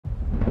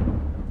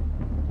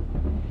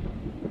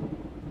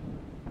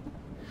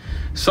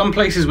Some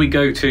places we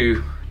go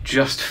to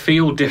just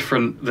feel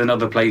different than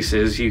other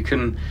places. You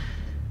can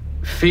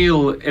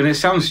feel, and it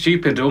sounds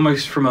stupid,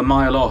 almost from a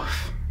mile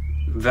off,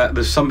 that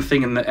there's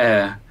something in the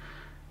air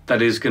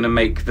that is going to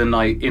make the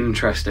night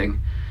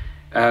interesting.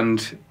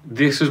 And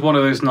this was one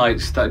of those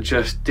nights that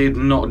just did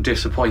not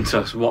disappoint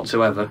us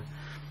whatsoever.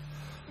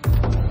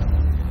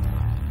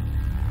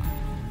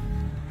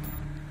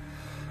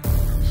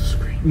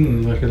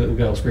 Like a little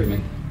girl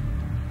screaming.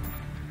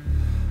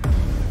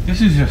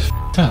 This is just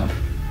f***ed up.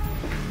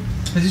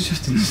 This is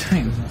just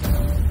insane.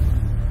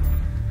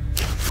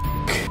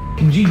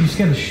 Gee, you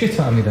scared the shit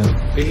out of me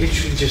then. We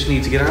literally just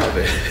need to get out of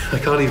it. I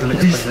can't even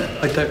explain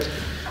it. I don't...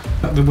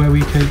 The where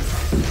we could...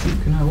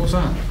 What's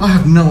that? I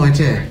have no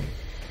idea.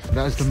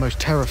 That is the most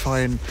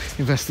terrifying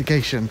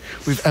investigation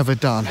we've ever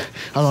done.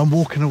 And I'm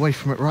walking away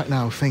from it right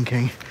now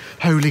thinking,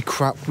 holy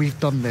crap, we've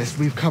done this,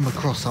 we've come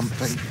across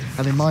something.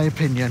 And in my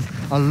opinion,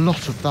 a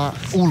lot of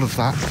that, all of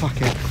that, fuck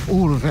it,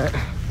 all of it,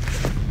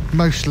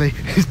 mostly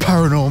is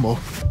paranormal.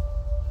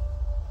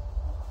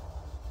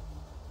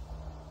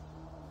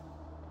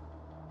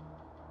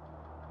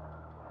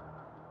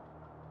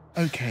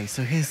 Okay,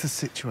 so here's the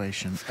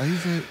situation.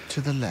 Over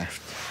to the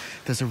left,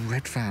 there's a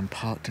red van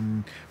parked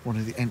in one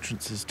of the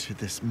entrances to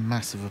this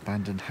massive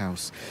abandoned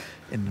house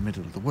in the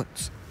middle of the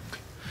woods.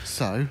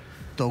 So,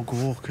 dog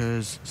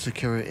walkers,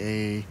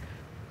 security,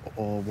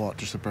 or what,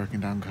 just a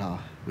broken down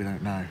car? We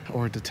don't know.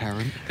 Or a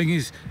deterrent. Thing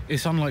is,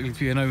 it's unlikely to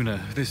be an owner.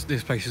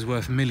 This place is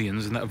worth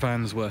millions and that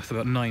van's worth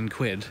about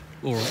 £9.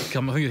 Or I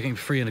think it came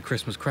free in a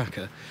Christmas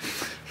cracker,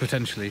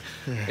 potentially.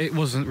 Yeah. It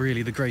wasn't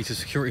really the greatest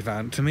security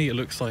van. To me, it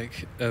looks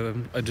like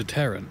a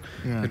deterrent.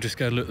 Yeah. Just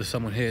go, look, there's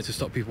someone here to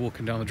stop people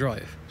walking down the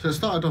drive. So it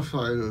started off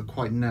like,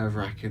 quite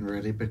nerve-wracking,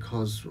 really,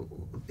 because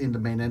in the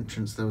main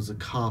entrance there was a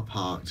car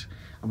parked,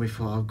 and we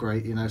thought, oh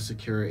great, you know,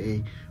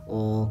 security,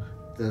 or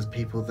there's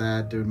people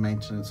there doing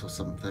maintenance or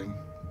something.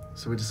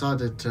 So we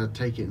decided to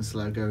take it in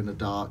slow, go in the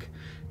dark,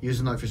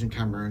 use a night vision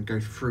camera and go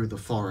through the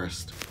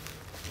forest.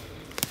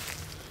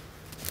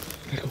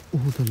 They got all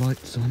the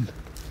lights on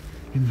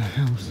in the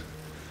house.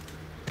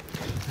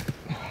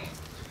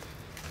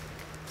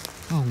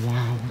 Oh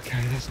wow,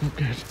 okay, that's not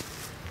good.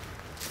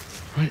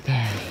 Right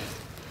there.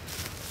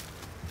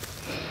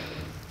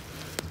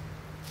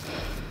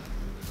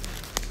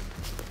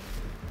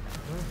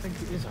 I don't think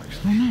it is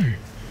actually. Oh no.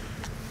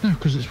 No,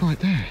 because it's right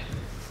there.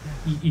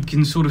 You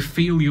can sort of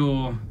feel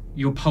your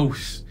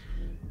pulse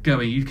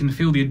going. You can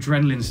feel the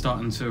adrenaline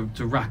starting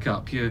to rack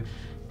up. Your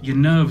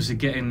nerves are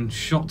getting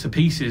shot to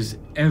pieces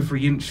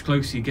every inch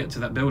closer you get to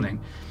that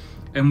building.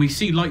 And we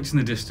see lights in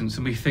the distance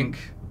and we think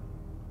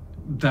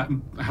that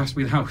has to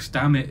be the house.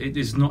 Damn it, it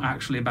is not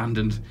actually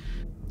abandoned.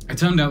 It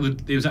turned out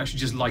that it was actually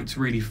just lights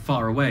really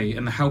far away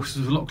and the house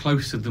was a lot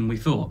closer than we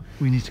thought.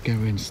 We need to go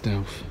in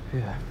stealth.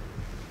 Yeah.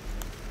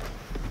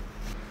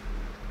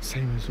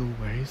 Same as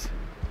always.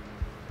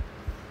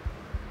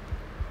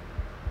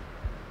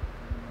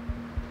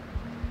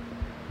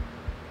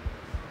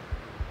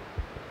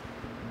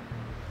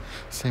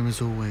 Same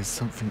as always,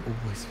 something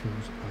always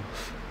feels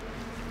off,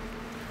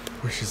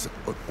 which is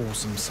an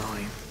awesome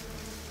sign.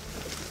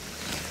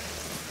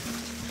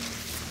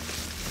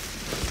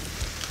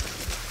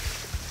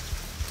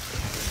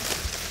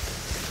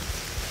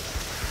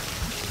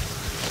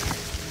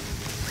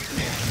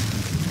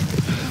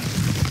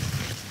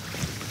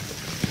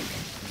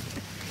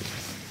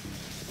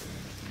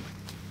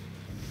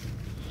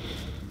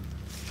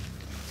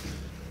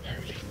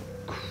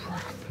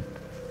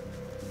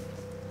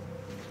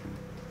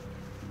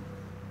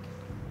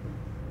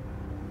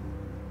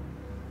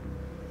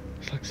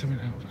 It's like something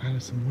out of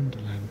Alice in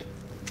Wonderland.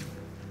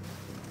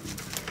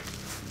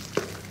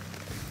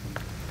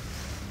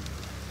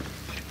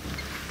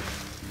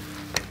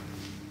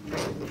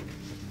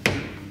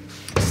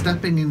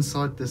 Stepping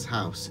inside this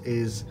house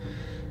is...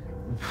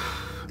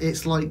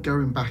 it's like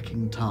going back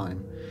in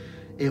time.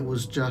 It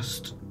was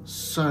just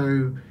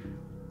so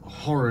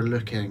horror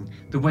looking.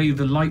 The way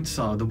the lights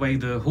are, the way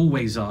the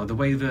hallways are, the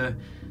way the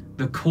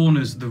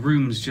corners of the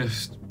rooms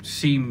just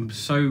seem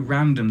so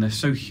random, they're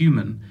so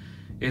human.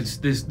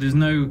 There's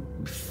no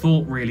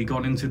thought really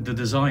gone into the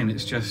design.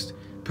 It's just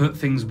put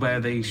things where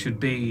they should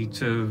be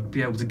to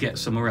be able to get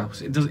somewhere else.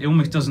 It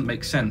almost doesn't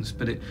make sense,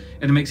 but it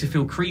makes it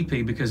feel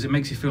creepy because it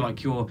makes you feel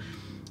like you're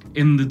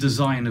in the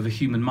design of a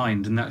human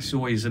mind, and that's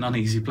always an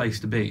uneasy place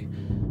to be.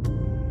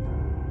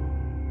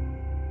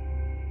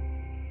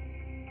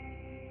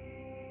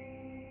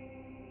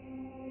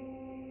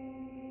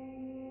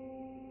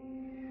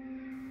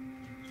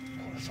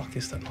 What the fuck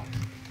is that noise?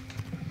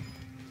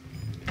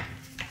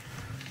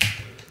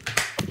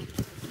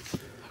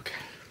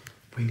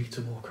 We need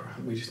to walk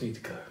around. We just need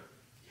to go.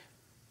 Yeah.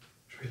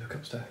 Should we look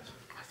upstairs?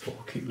 I thought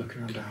we'll keep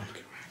looking around down.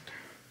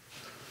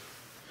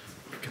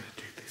 We're going to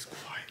do this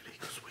quietly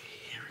because we're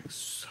hearing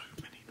so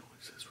many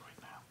noises right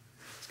now.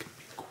 It's going to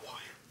be a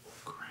quiet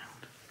walk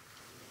around.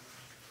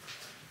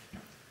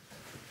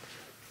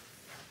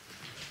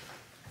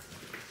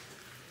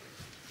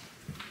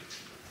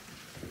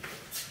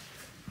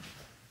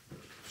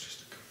 It's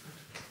just a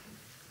cupboard.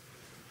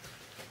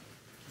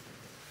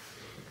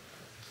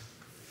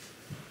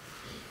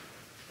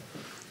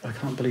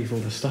 can't believe all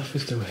the stuff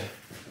is still here.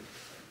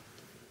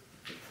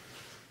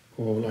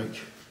 Or like,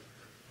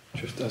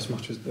 just as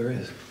much as there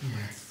is. Yeah.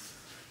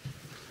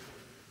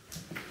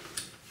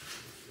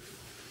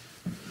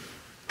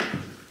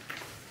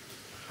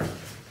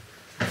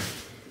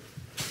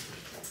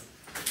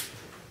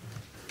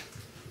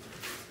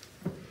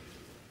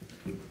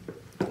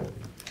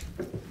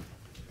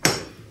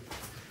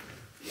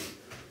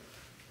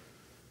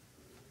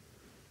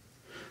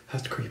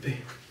 That's creepy. Is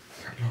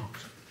that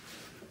locked?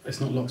 It's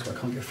not locked, so I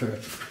can't get through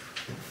it.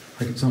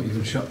 Like it's not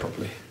even shut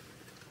properly.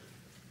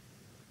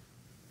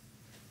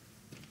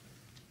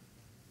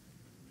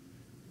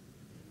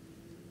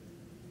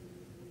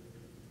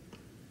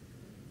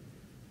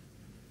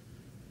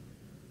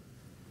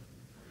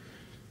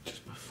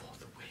 Just before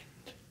the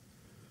wind,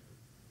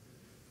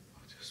 I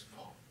just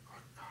thought I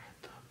heard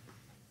that.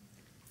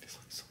 It's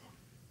like someone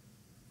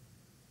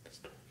that's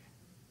talking.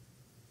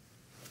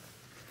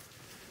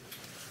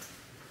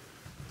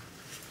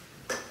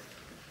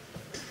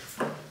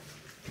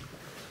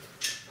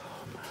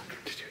 Oh man,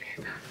 did you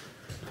hear that?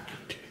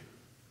 Did you?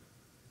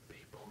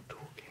 People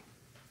talking,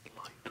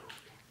 like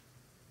talking.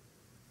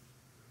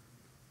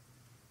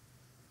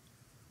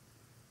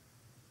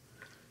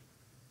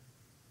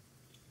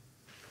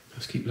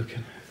 Let's keep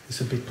looking.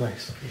 It's a big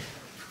place.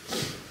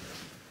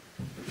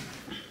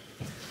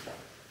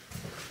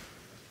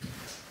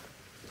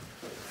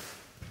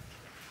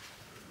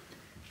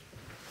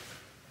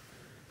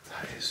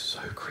 That is so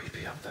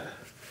creepy up there.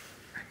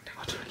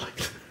 I don't like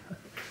that.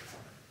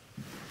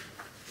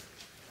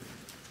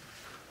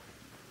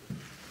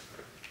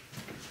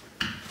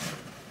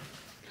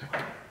 Look.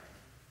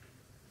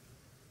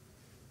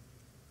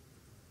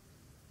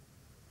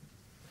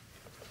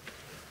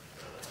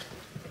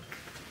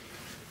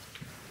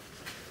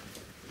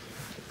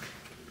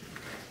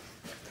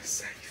 They're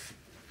safe.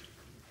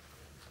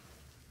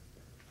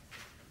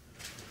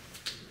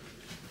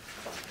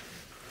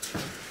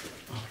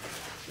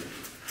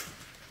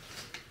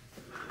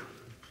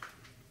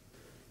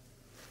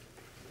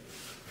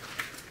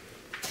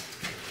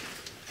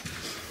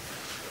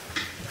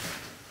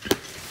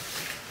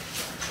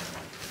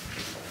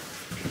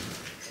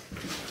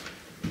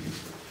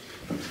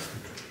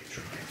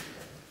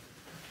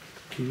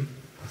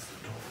 That's the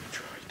door we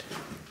tried.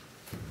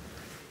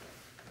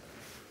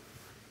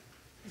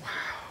 Wow.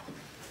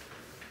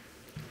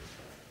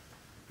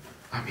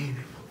 I mean,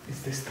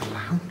 is this the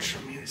lounge?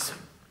 I mean, it's so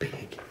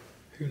big.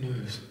 Who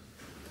knows?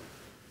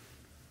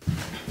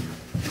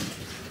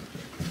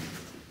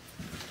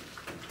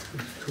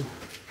 It's cool.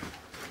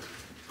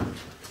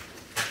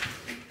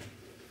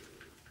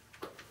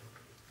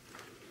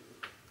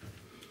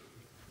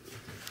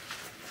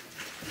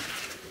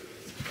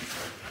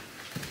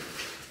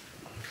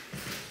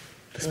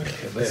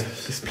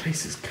 This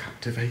place is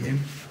captivating.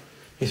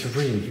 It's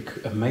really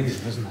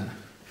amazing, isn't it?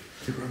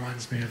 It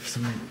reminds me of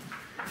something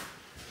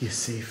you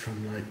see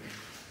from like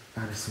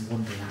Alice in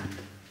Wonderland.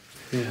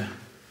 Yeah.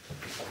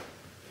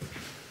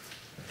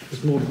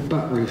 There's more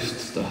bat roost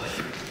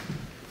stuff.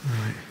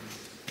 Right.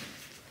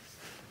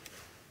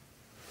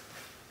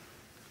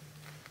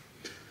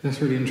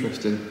 That's really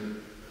interesting.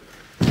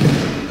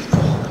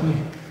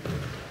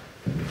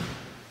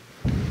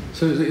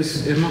 So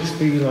it must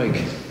be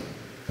like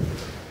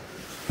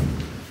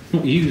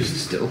not used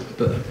still,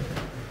 but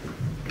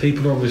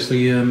people are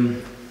obviously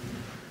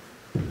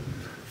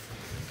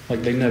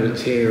like they know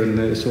it's here and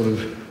they're sort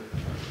of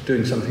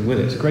doing something with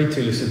it. It's a grade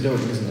 2 listed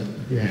building, isn't it?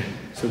 Yeah.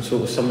 So it's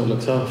sort of someone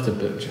looked after,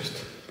 but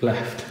just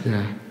left.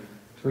 Yeah.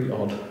 It's really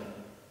odd.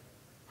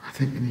 I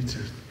think we need to.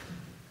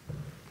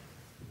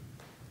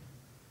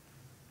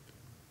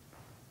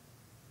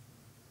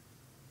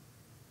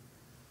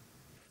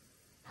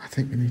 I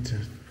think we need to.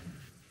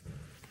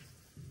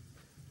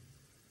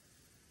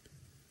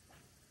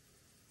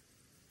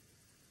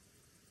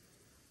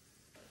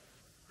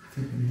 I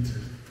think we need to.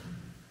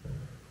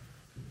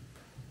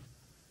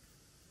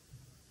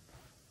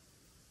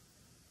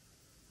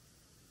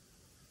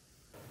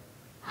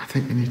 I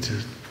think we need to.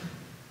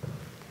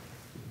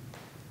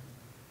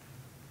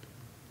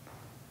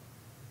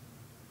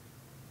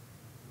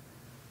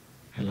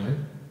 Hello?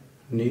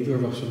 Neither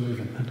of us are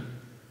moving then.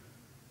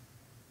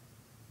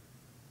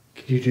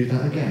 Can you do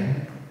that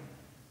again?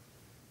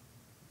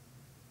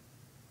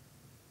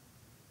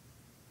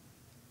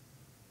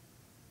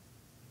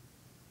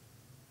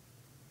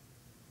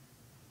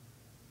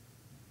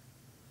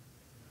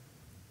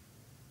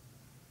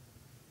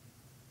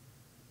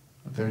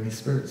 Are there any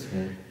spirits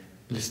here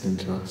listening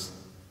to us?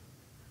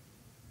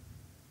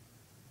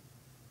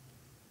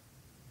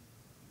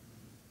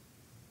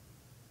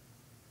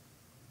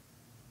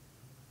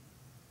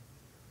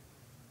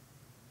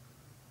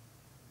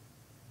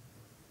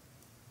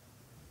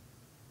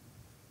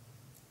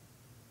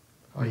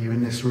 Are you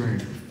in this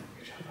room?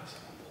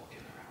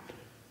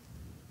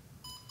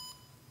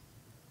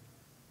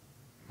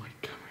 My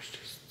camera's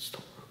just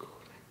stopped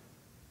recording.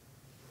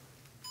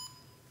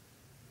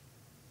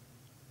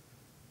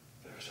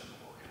 There is someone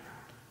walking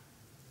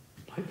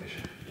around. Night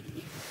vision.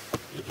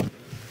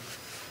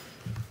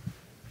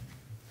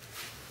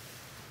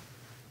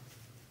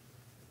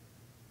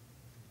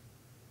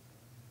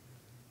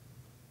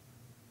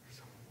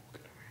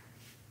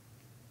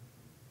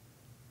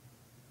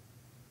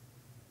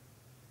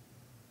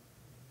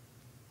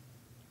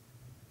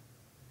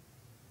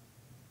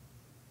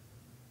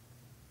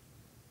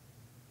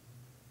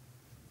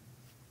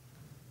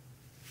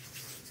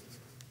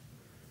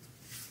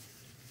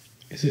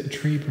 Is it a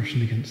tree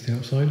brushing against the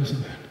outside or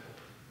something?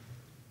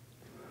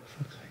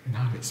 Fuck's sake.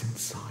 No, it's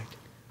inside.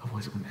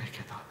 Otherwise it wouldn't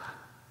echo like that.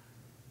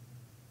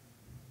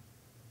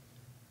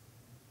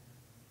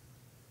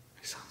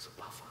 It sounds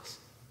above us.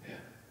 Yeah.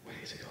 Where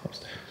is it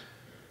upstairs?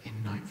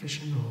 In night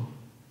vision or?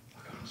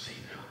 I can't see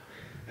now.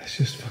 Let's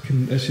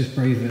just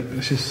brave it.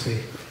 Let's just see.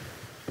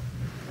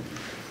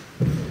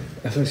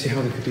 I don't see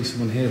how there could be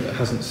someone here that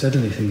hasn't said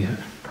anything yet.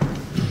 Do you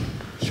know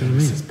what I mean?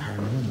 This is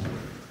paranormal.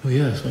 Oh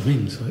yeah, that's what I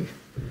mean. It's like,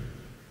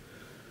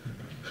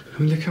 I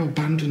mean, look how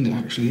abandoned it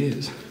actually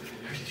is.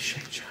 Holy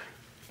shit, Joe.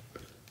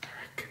 I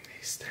reckon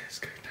these stairs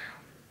go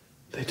down.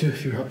 They do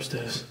if you're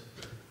upstairs.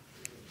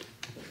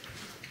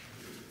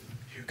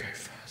 You go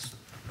first.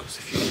 Because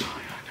if you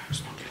lie, I know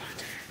it's not a good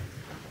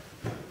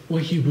idea.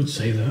 Well, you would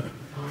say that. No,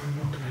 I'm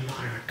not going to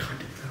lie. I kind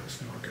of know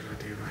it's not a good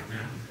idea right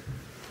now.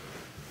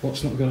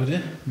 What's not a good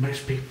idea?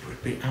 Most people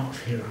would be out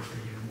of here after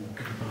you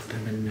walking above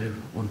them and no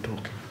one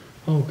talking.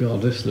 Oh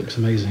god, this looks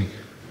amazing.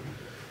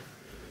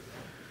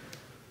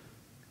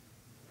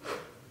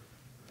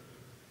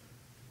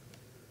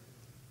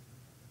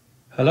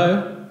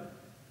 Hello?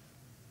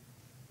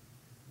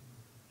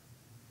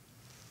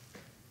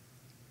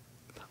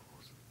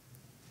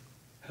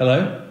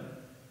 Hello?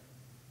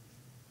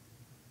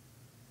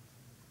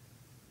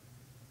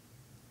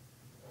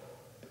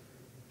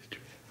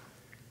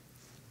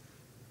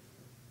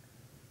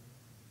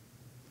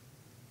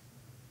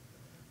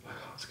 My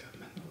heart's going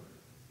mental.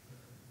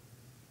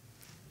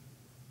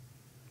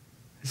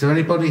 Is there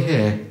anybody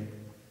here?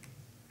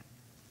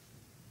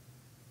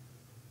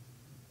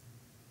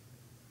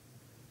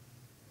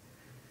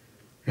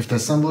 If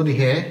there's somebody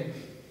here,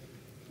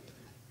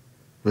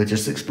 we're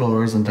just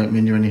explorers and don't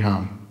mean you any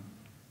harm.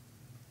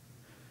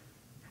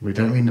 We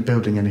don't mean the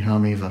building any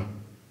harm either.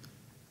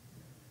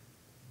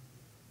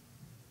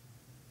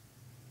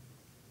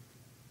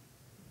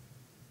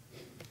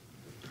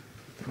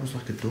 That was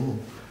like a door.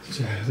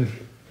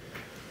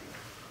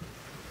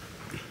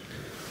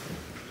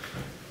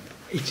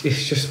 It's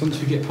just once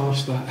we get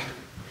past that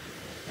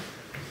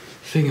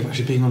thing of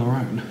actually being on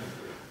our own.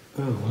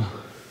 Oh well.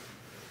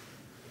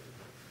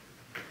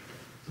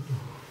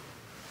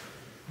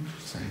 I'm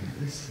just saying that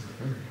this is a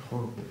very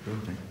horrible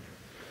building.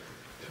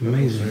 It's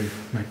amazing. Also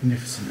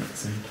magnificent at the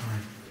same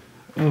time.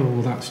 Oh,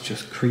 well, that's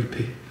just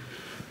creepy.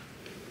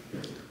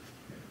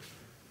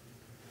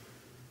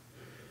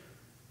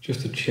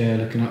 Just a chair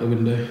looking out the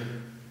window.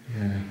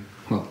 Yeah.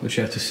 Well, a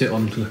chair to sit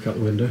on to look out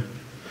the window.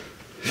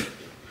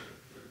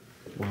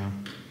 Wow.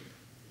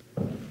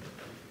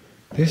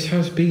 This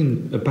has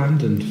been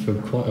abandoned for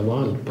quite a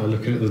while by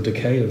looking at the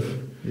decay of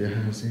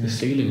the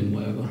ceiling and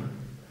whatever.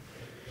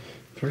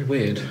 Very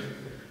weird.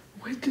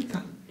 Where did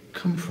that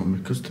come from?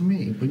 Because to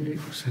me, when you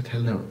said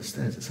hello at the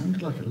stairs, it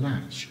sounded like a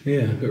latch.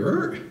 Yeah.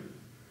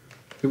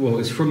 Well,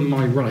 it's from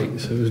my right,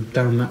 so it was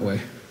down that way.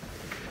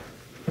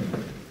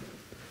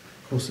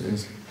 Of course it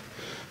is.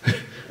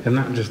 And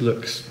that just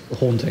looks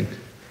haunting.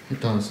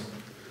 It does.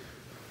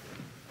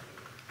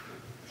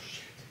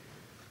 Shit.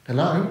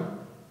 Hello?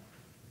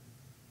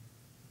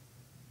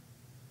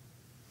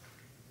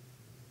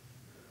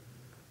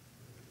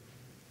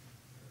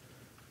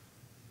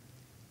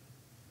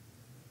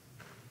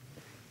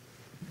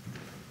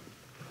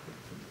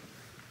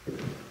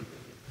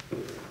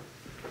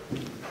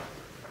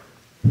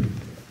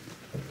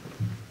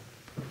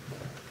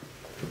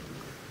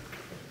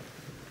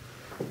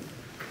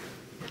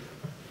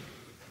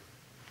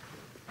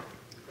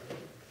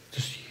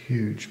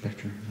 Huge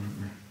bedrooms,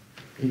 aren't there?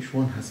 Each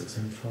one has its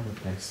own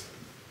fireplace.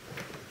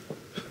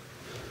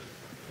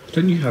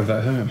 Don't you have that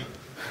at home?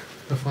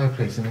 A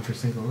fireplace in every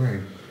single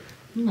room?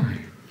 No.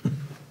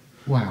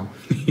 Wow.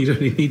 You don't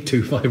need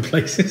 2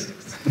 fireplaces.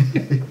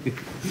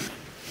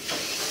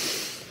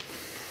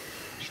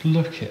 Just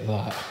look at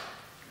that.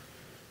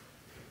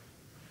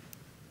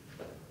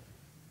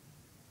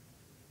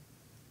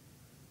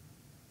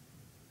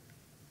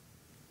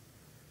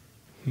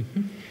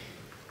 Mm-hmm.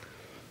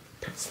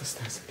 That's the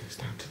stairs that goes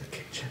down to the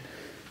kitchen.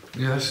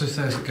 Yeah, that's the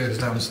stairs that goes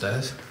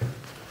downstairs.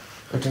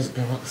 Or does it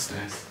go up the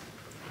stairs?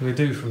 We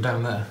do from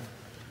down there.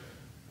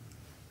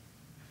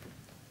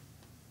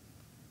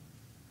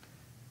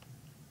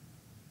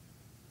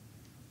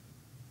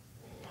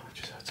 I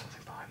just heard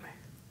something behind me.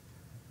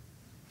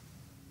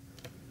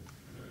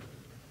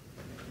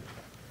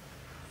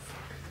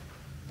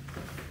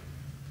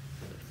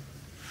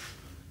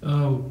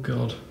 Oh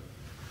god.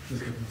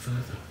 Let's go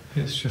further.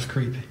 It's just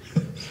creepy.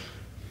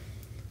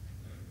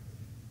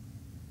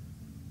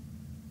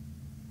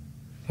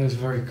 That was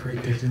very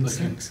creepy. Dead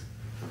insects.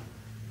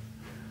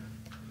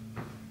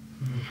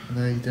 Are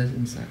they dead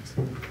insects?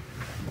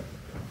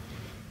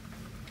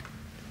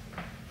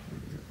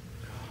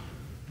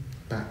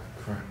 Bat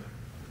crap.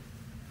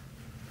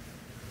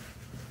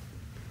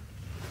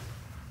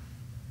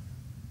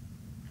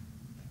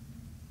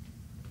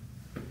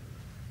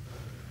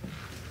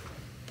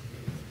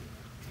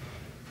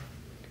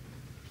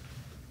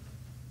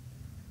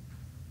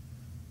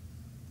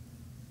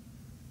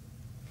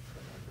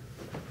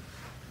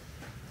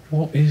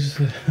 What is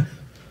the...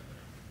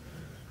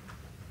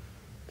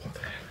 What the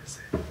hell is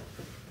it?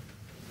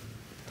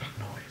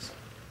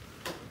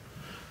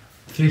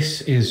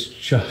 This is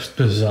just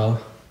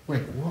bizarre.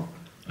 Wait, what?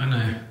 I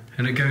know.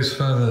 And it goes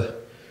further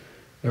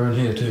around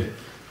here too.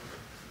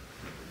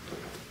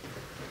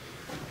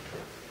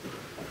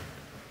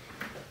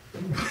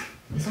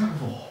 Is that a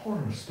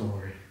horror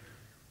story?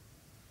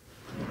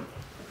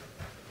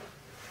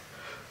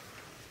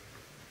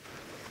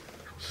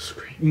 That was a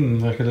scream.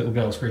 Like a little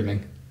girl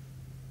screaming.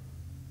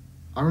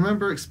 I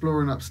remember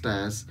exploring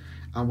upstairs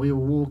and we were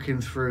walking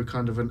through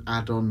kind of an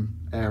add-on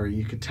area.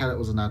 You could tell it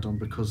was an add-on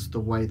because the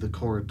way the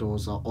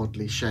corridors are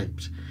oddly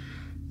shaped.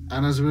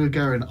 And as we were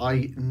going,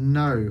 I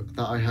know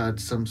that I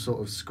heard some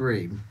sort of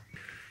scream.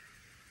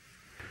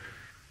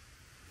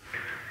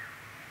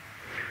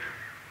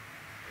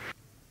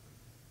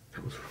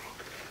 That was wrong.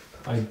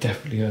 I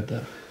definitely heard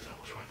that.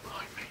 That was right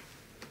behind me.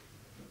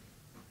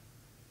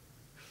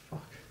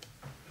 Fuck.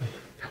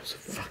 That was a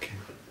fucking...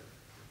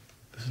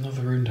 There's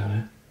another room down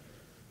here.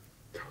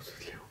 That was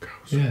a little girl.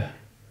 Yeah.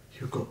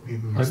 You got me,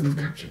 must have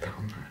captured that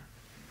on there.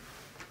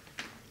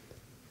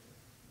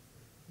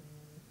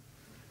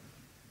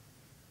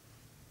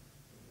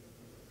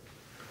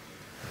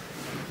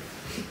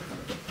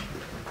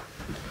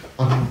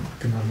 I'm not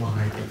gonna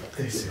lie, but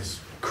this is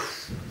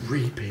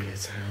creepy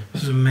as hell.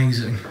 This is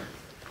amazing.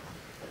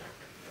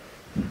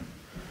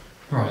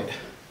 Right.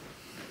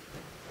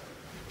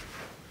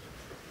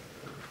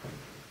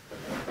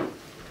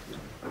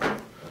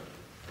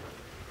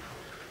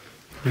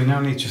 We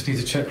now just need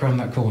to check around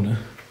that corner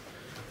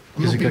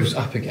because it goes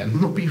up again.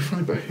 I'm not being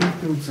funny, but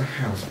who builds a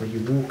house where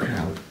you walk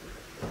out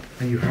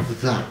and you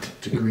have that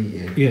to greet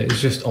you? Yeah, it's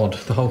just odd.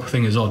 The whole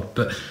thing is odd,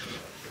 but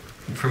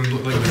from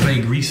like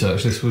vague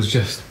research, this was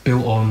just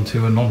built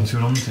onto and onto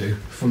and onto.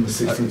 From the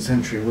 16th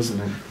century,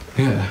 wasn't it?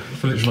 Yeah,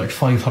 for literally like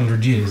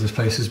 500 years, this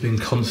place has been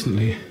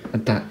constantly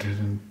adapted,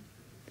 and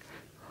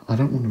I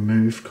don't want to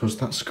move because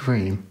that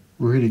scream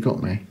really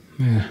got me.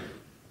 Yeah.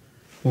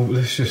 Well,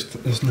 let's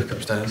look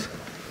upstairs.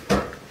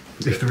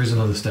 If there is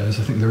another stairs,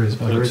 I think there is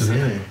by the looks of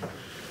it.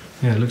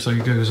 Yeah, it looks like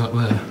it goes up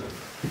there.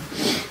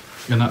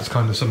 And that's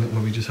kind of something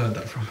where we just heard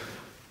that from.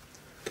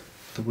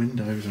 The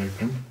window's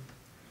open,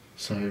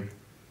 so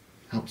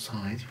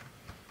outside.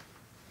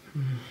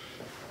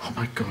 Oh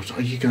my god,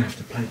 are you going to have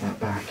to play that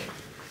back?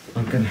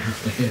 I'm going to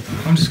have to hear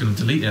that. I'm just going to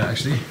delete it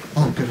actually.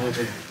 Oh, good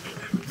idea.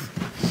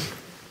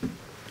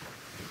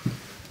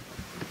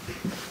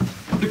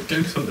 The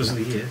ghost hunters are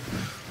here.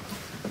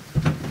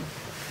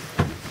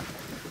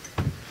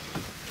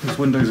 Those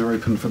windows are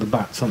open for the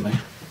bats, aren't they?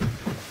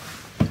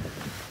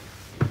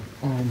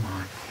 Oh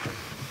my.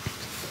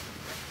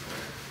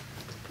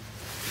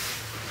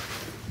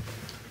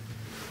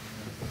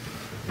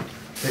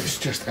 It's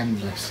just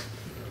endless.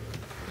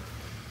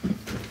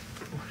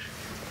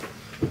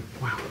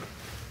 Wow.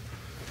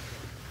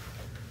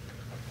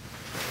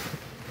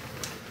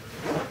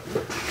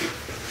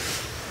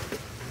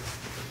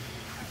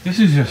 This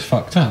is just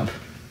fucked up.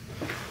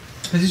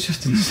 This is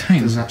just insane.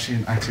 There's actually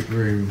an attic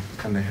room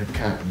and they had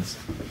curtains.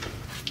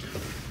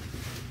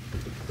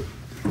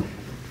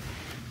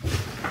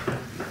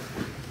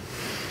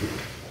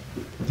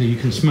 Yeah, you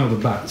can smell the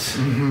bats.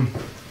 Mm-hmm.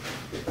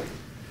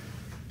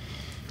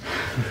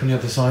 From the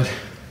other side.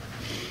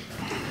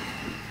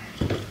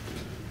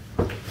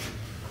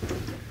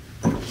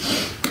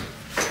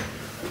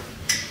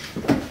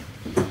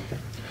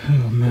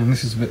 Oh man,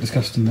 this is a bit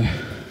disgusting though.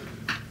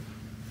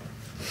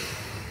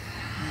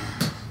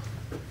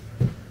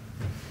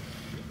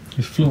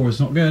 This floor is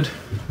not good.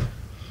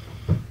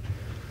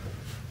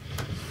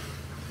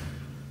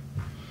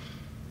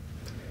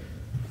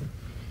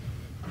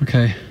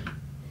 Okay.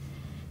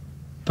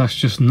 That's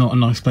just not a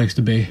nice place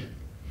to be.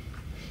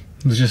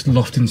 There's just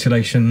loft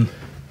insulation.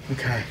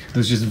 Okay.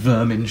 There's just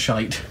vermin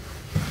shite.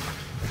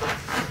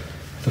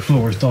 The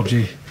floor is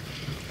dodgy.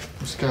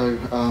 Let's go.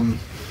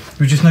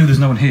 We just know there's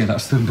no one here,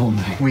 that's the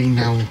important thing. We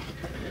now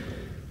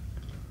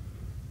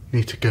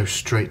need to go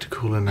straight to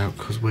calling out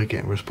because we're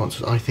getting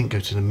responses. I think go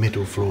to the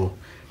middle floor.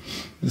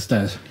 The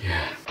stairs?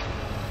 Yeah.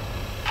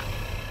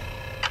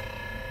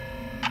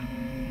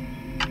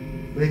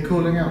 We're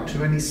calling out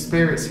to any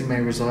spirits who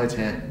may reside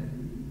here.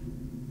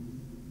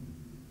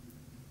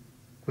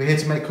 We're here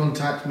to make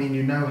contact, mean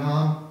you no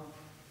harm.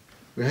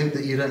 We hope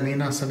that you don't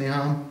mean us any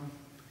harm.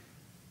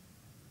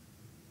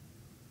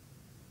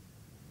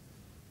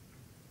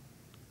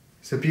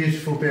 It's a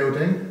beautiful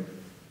building.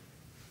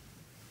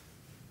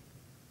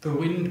 The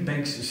wind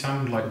makes it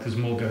sound like there's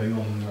more going on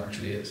than there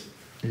actually is.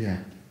 Yeah.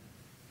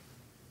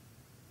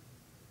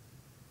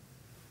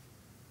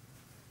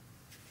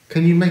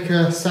 Can you make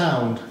a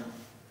sound?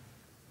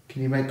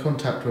 Can you make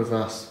contact with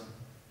us?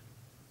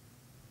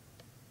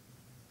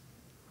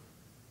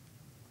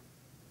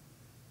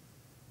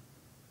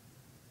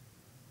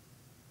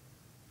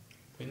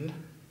 Wind?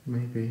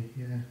 Maybe,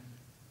 yeah.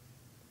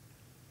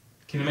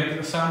 Can you make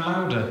the sound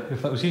louder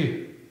if that was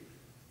you?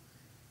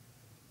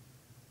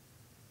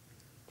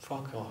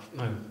 Fuck off.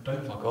 No,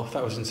 don't fuck off.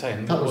 That was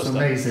insane. That was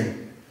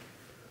amazing.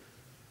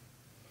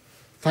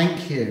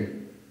 Thank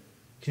you.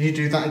 Can you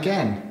do that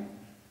again?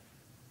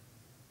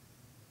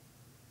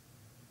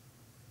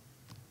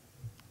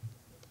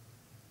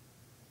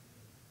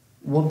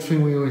 one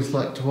thing we always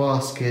like to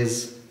ask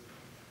is,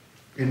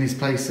 in these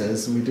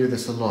places, and we do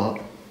this a lot,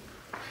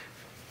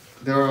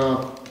 there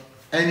are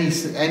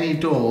any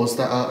doors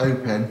that are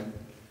open,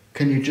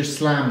 can you just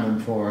slam them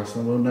for us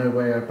and we'll know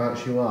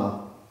whereabouts you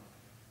are?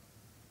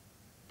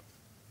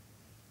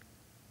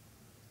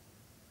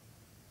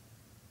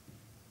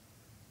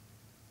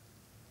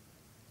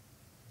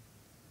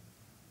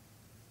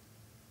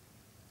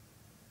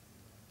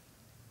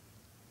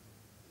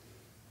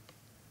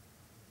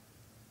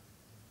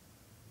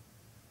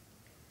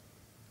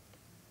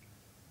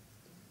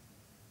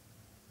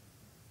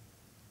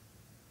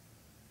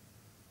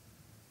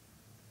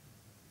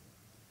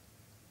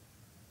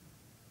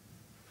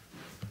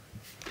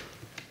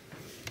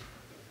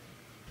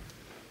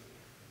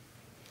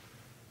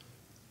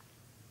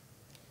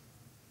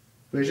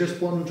 We're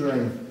just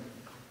wondering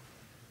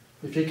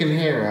if you can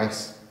hear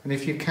us, and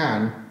if you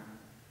can,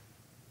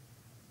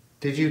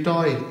 did you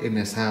die in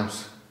this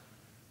house?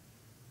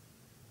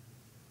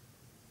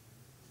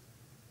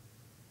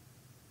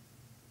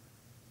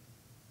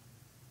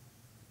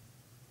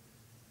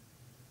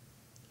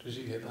 Did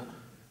you hear that?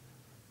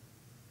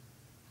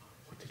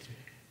 What did you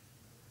hear?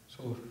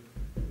 Sort of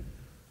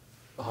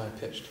a higher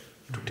pitched.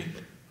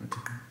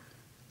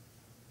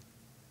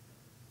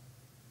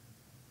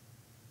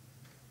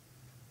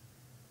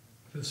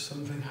 There's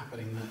something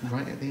happening there.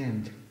 Right at the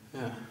end.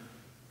 Yeah.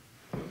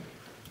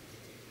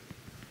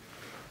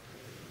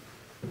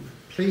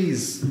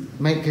 Please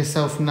make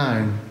yourself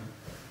known.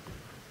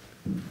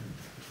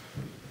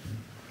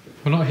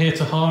 We're not here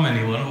to harm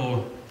anyone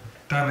or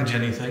damage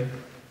anything.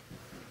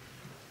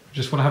 We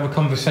just want to have a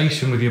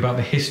conversation with you about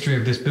the history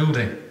of this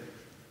building.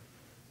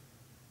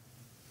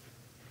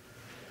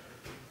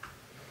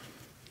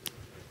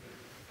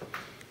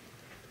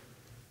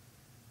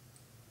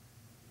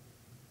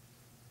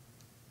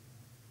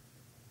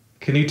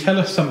 Can you tell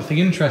us something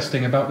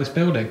interesting about this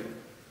building?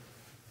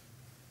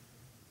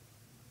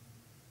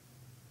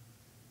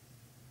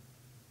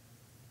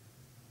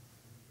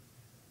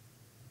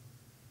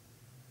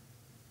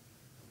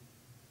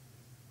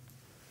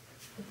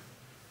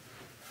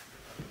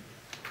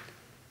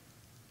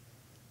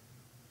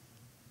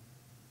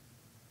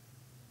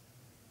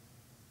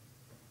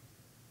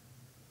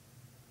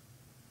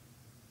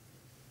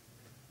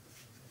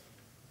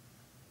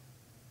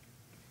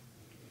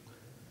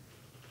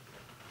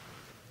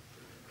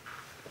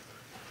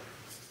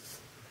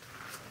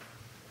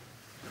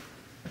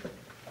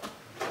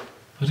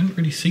 I didn't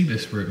really see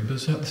this room, but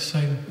is that the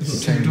same?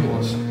 It's got two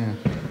doors. One, yeah.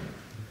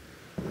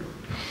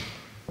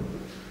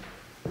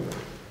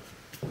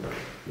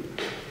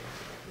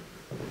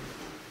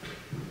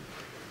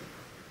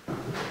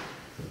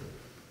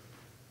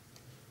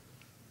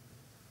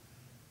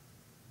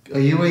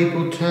 Are you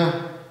able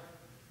to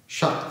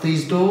shut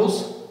these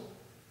doors?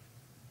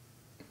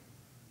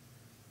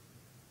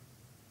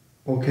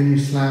 Or can you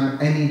slam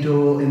any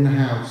door in the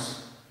house?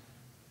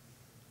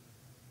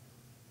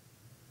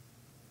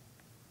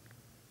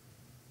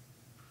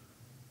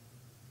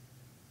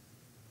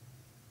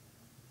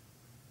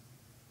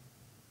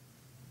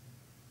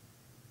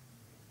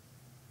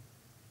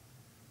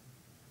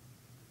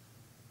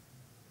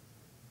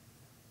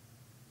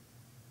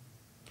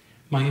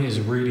 My ears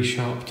are really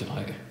sharp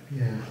tonight.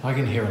 Yeah. I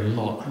can hear a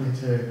lot. Me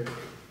too.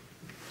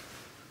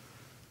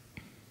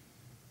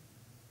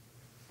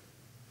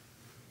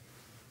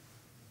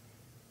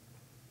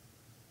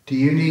 Do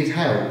you need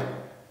help?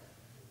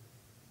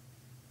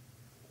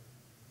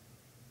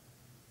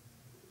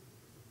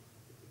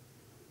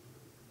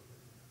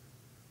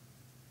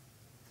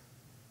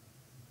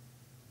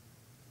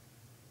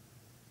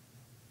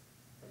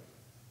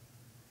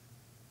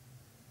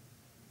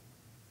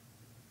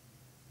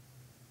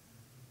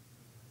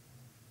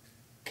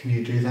 Can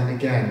you do that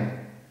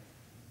again?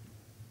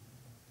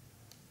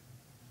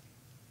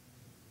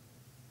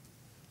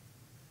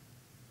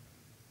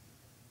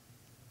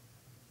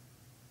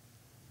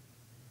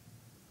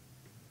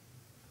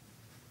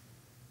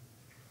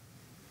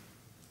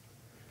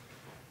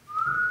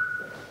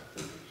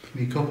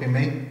 Can you copy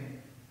me?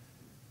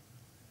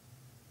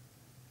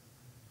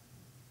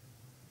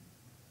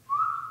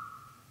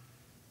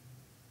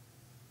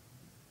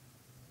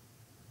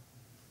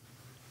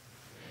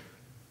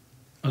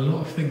 A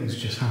lot of things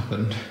just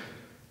happened.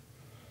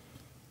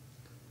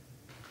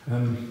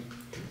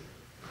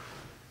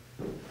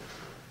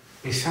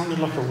 It sounded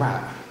like a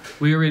rat.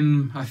 We were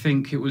in, I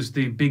think it was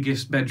the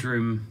biggest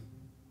bedroom.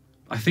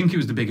 I think it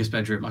was the biggest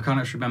bedroom. I can't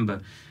actually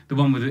remember. The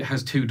one with it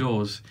has two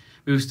doors.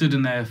 We were stood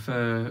in there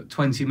for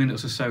 20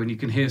 minutes or so, and you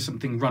can hear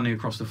something running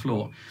across the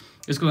floor.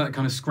 It's got that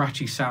kind of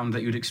scratchy sound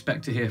that you'd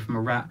expect to hear from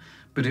a rat,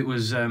 but it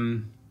was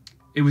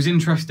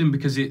interesting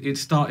because it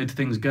started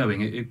things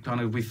going. It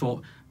kind of, we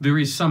thought there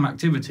is some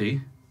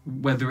activity,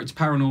 whether it's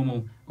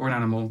paranormal or an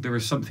animal, there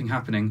is something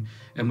happening,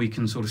 and we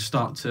can sort of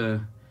start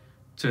to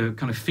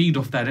kind of feed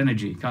off that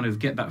energy, kind of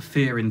get that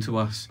fear into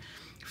us,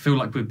 feel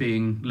like we're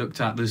being looked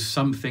at. There's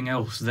something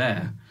else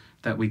there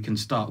that we can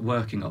start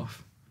working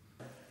off.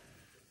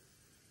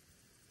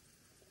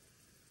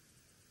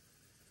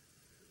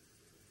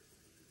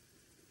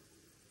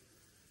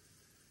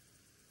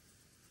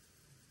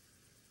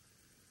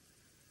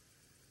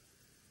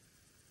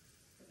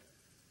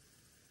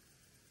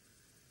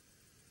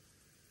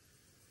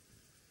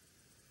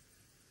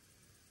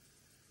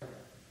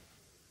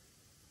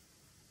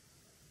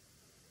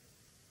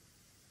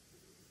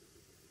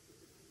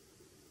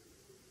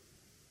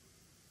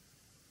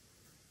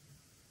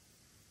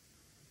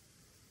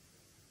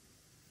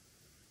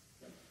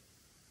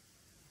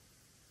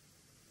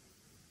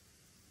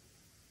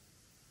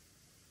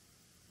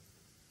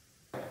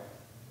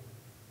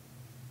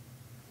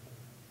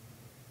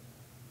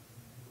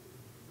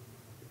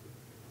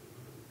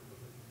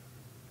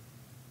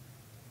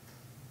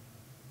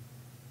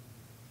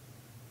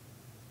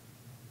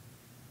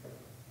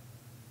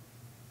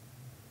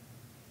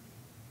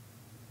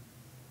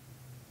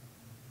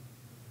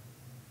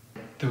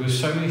 there was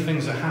so many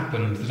things that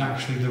happened that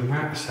actually the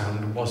rat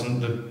sound wasn't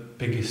the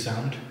biggest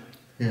sound.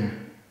 Yeah.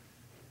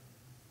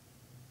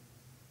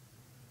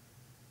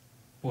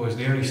 Or is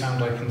the only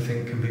sound I can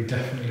think can be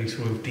definitely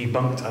sort of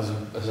debunked as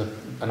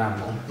an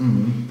animal.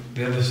 Mm.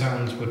 The other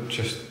sounds were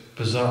just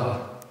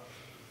bizarre.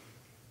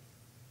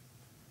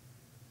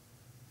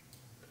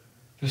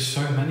 There's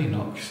so many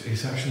knocks,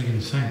 it's actually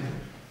insane.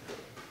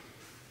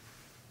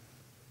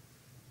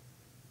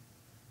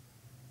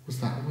 Was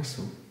that a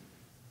whistle?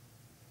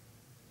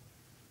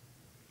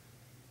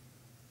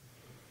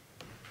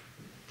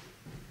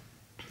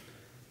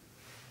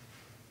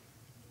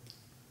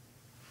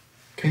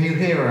 Can you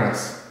hear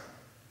us?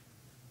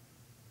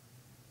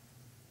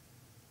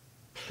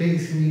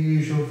 Please, can you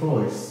use your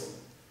voice?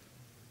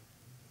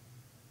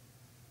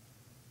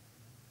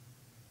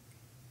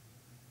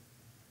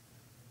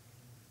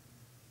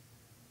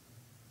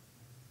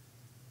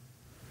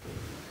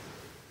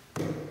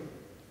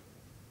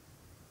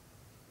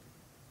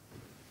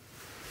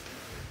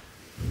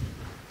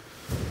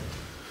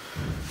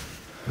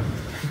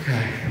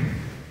 Okay.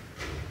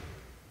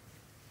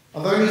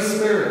 Are there any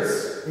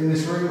spirits in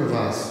this room with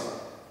us?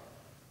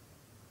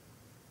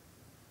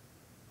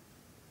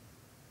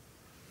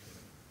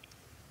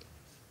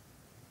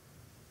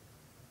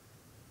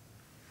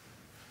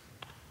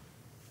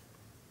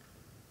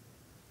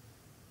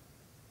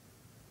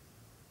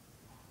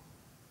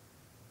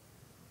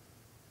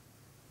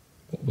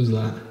 What was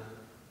that?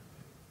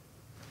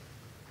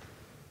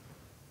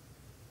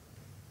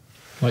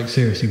 Like,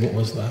 seriously, what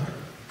was that?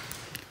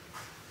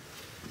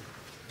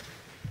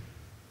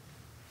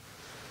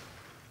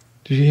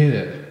 Did you hear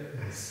it?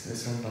 It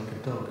sounded like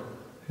a dog.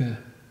 Yeah.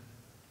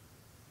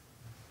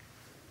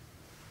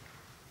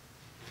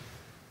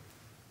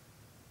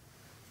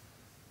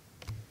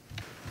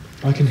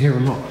 I can hear a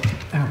lot.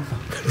 Ow.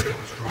 It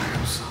was right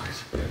outside.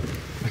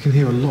 I can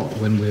hear a lot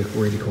when we're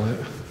really quiet.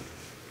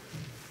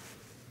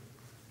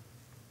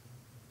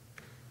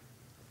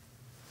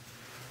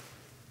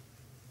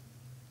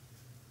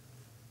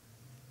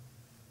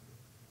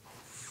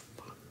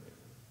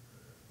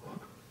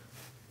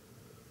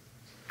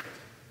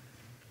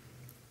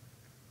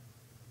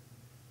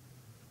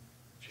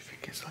 Do you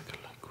think it's like a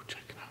local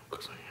checking out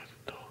because I heard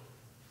a dog?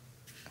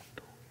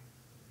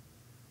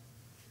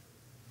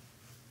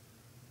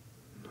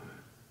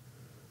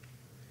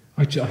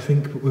 I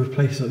think with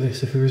places like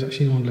this, if there was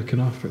actually anyone looking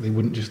after it, they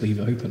wouldn't just leave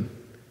it open.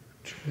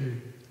 True.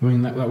 I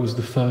mean, that was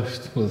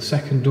the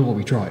second door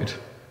we tried,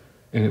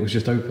 and it was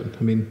just open.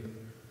 I mean,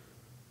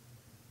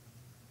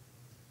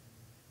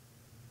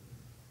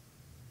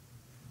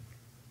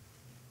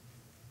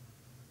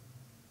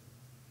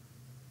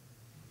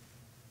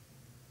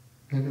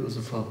 Maybe it was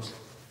a fox.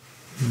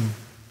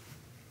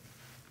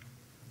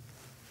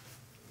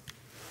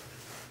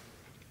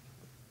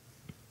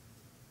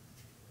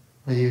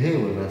 Are you here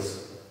with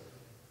us?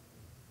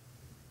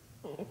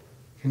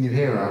 Can you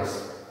hear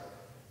us?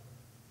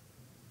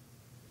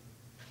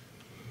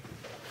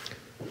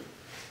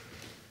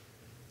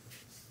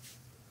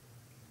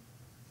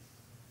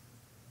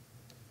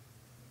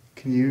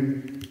 Can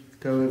you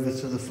go over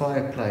to the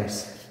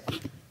fireplace?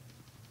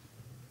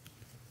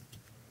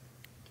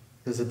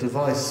 There's a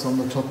device on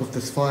the top of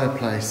this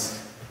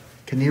fireplace.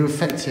 Can you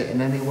affect it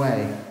in any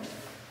way?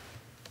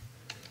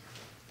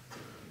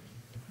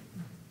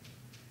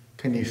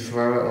 Can you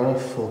throw it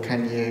off, or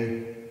can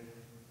you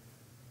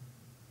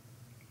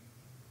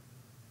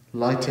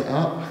light it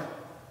up?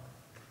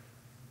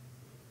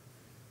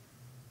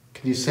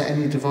 Can you set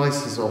any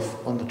devices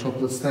off on the top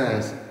of the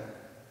stairs?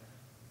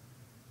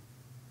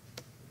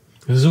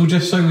 this is all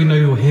just so we know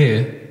you're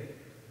here.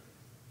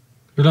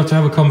 We'd love to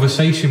have a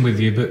conversation with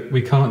you, but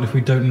we can't if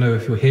we don't know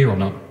if you're here or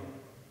not.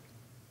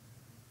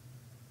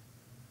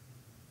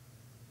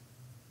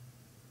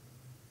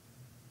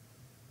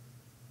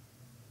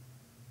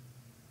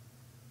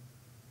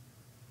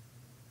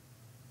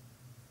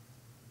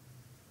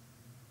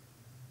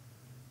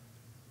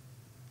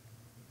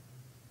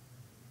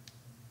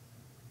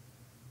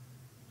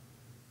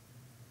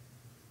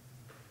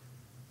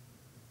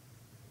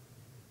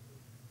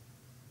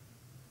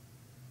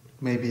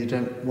 Maybe you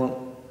don't want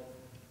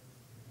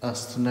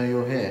us to know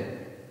you're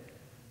here.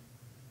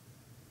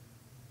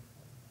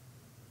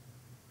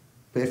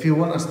 But if you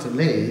want us to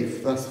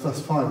leave, that's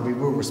fine. We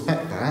will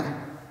respect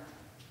that.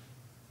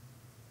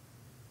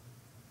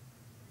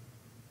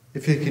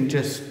 If you can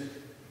just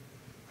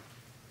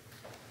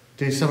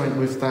do something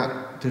with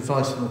that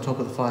device on the top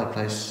of the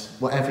fireplace,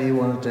 whatever you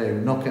want to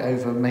do, knock it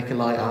over, make a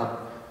light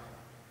up,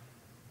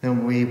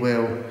 then we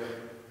will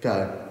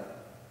go,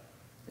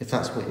 if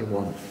that's what you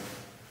want.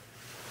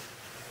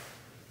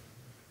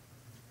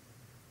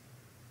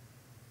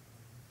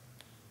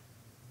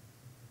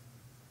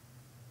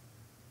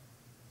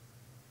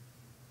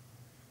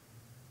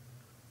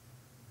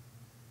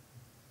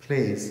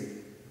 Please.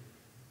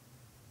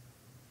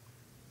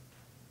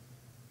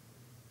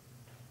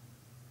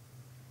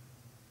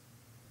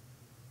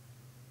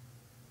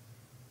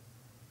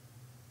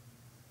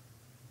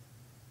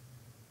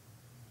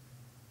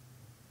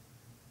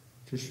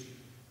 Just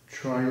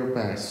Try your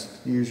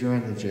best. Use your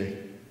energy.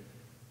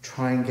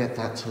 Try and get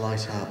that to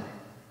light up.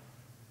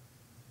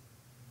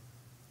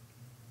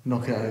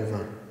 Knock it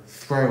over.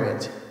 Throw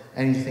it.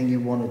 Anything you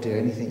want to do,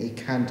 anything you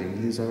can do,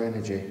 use our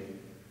energy.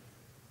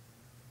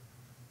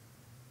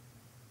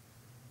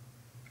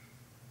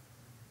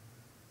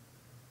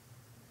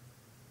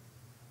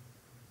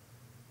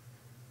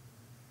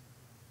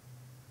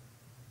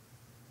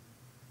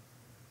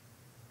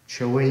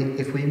 Shall we,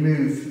 if we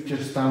move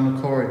just down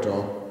the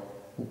corridor,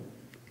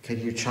 can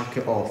you chuck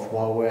it off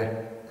while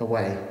we're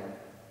away?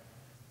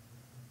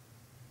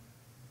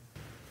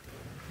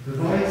 The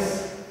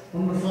device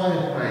on the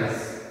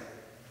fireplace.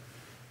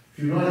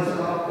 If you light it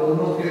up or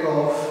knock it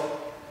off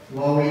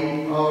while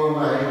we are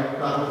away,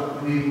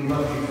 that would be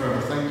lovely for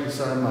us. Thank you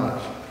so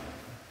much.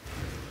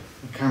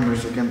 The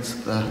camera's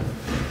against the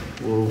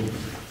wall.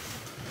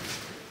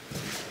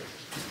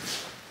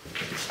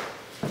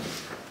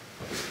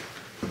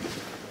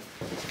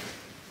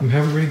 We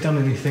haven't really done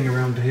anything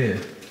around here.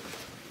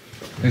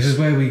 This is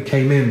where we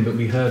came in, but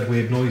we heard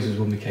weird noises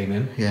when we came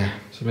in. Yeah.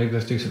 So maybe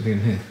let's do something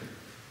in here.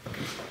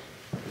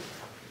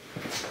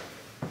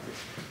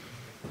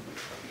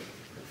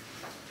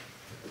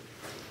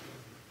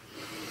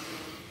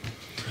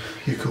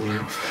 You call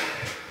out.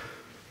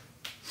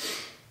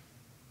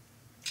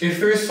 If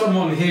there is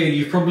someone here,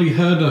 you've probably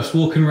heard us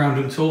walking around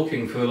and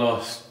talking for the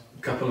last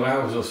couple of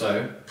hours or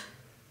so.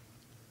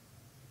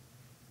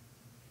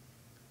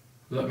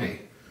 Is that me?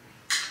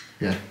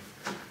 Yeah.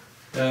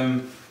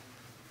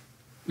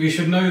 You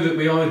should know that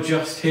we are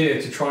just here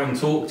to try and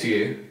talk to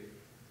you.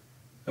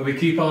 And we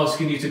keep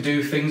asking you to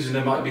do things and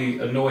they might be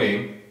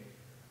annoying.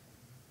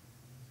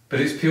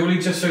 But it's purely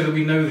just so that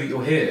we know that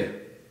you're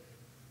here.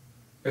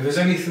 If there's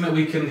anything that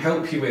we can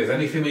help you with,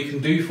 anything we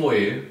can do for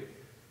you,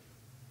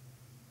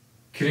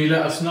 can you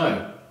let us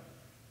know?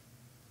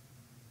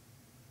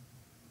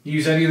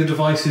 Use any of the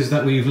devices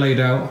that we've laid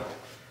out.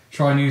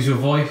 Try and use your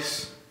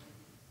voice.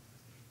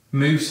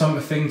 Move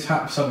something,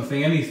 tap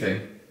something,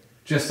 anything.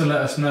 Just to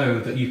let us know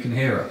that you can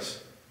hear us.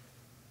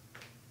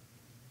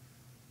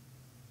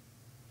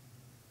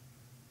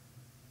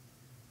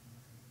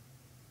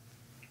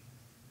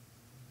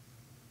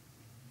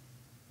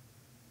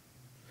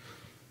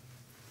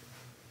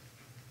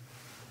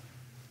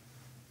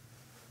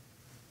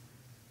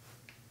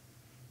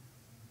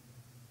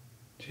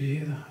 Do you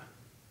hear that?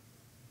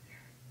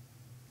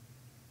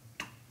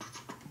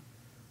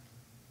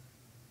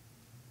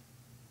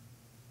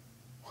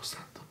 What's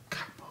that? The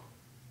cat ball?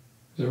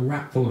 There's a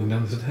rat falling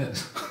down the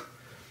stairs.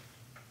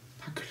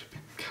 That could have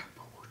been the cat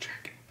ball or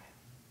Jack.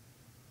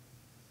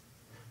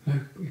 No,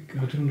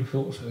 I didn't have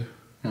thought so.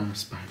 No, I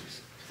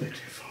suppose. They're too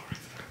far over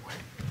that way.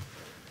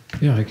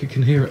 Yeah, I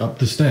can hear it up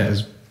the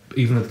stairs,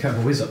 even though the cat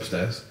ball is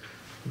upstairs.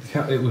 The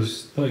cat, it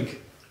was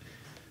like,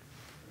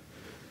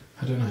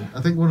 I don't know.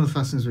 I think one of the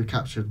first things we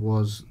captured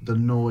was the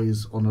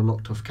noise on a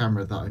locked off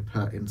camera that I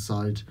put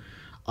inside,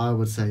 I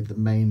would say, the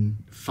main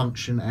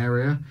function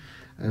area.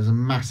 There's a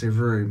massive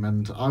room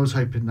and I was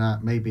hoping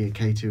that maybe a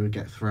K2 would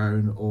get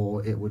thrown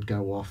or it would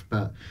go off,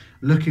 but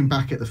looking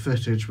back at the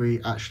footage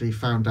we actually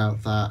found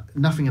out that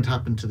nothing had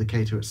happened to the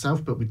K2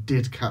 itself, but we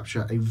did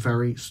capture a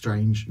very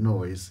strange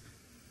noise.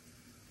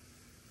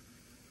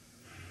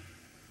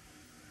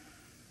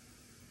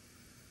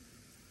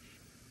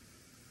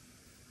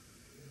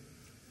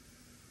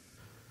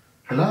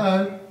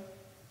 Hello?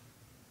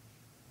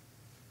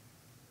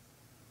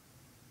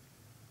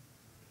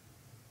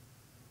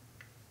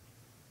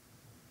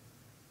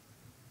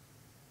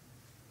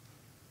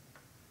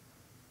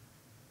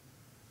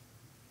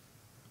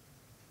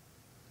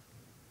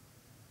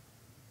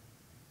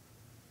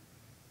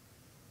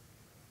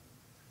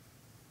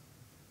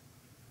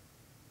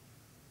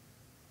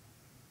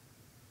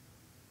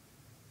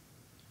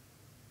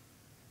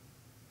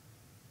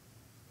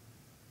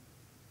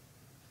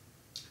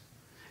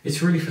 It's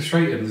really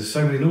frustrating. There's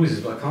so many noises,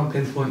 but I can't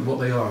pinpoint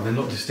what they are. And they're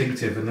not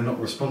distinctive and they're not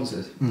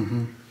responsive.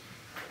 Mm-hmm.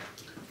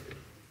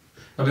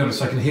 I'll be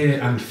honest, I can hear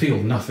and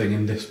feel nothing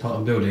in this part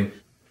of the building.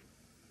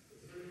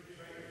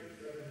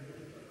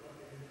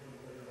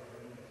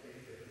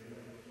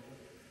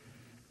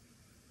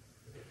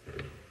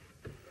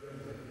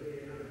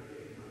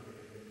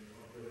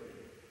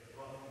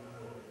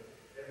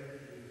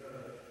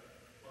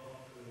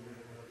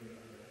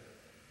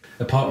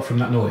 Apart from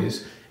that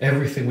noise,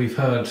 everything we've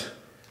heard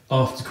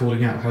after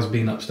calling out has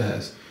been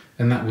upstairs,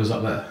 and that was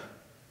up there.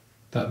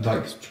 That,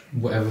 like,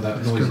 whatever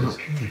that noise is.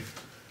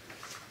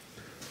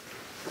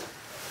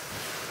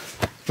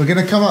 We're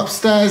going to come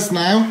upstairs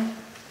now.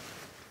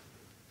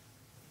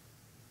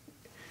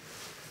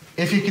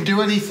 If you can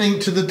do anything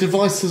to the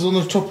devices on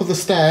the top of the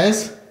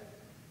stairs,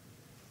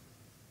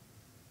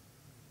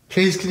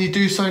 please can you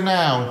do so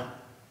now?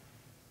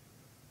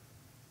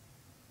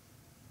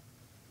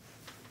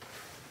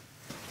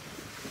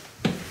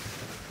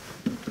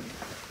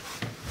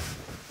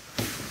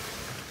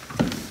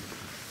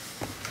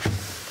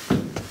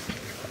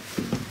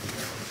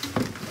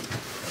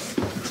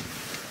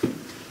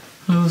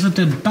 Oh, there's a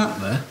dead bat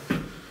there.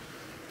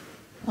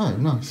 Oh,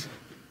 nice.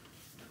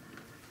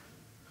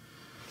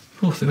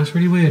 Poor thing, that's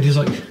really weird. He's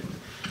like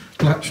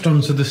latched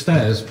onto the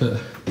stairs,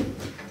 but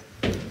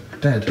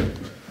dead.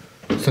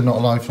 So not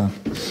alive then?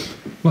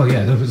 Well,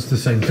 yeah, it's the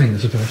same thing, I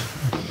suppose.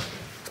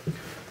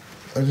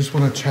 I just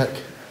want to check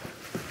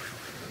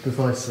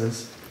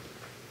devices.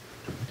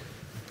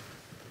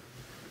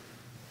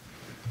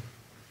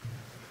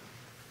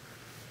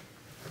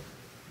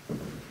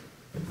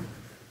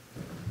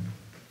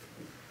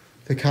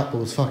 The cat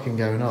ball's fucking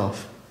going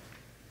off.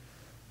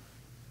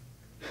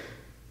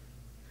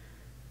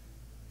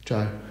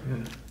 Joe.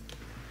 Yeah.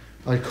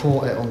 I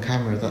caught it on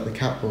camera that the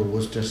cat ball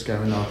was just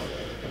going off.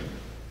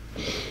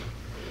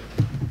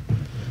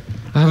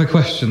 I have a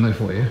question though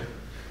for you.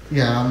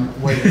 Yeah,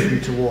 I'm waiting for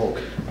you to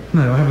walk.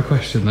 No, I have a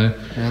question though.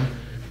 Yeah?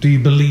 Do you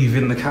believe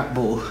in the cat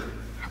ball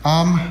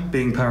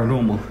being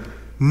paranormal?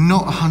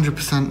 Not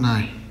 100%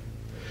 no.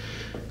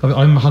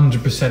 I'm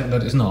 100%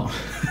 that it's not.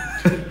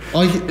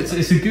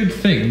 It's a good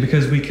thing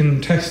because we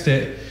can test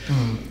it.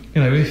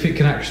 You know, if it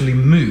can actually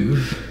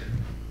move,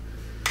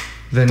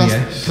 then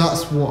yes.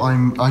 That's what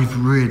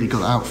I've really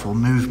got out for,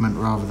 movement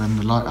rather than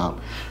the light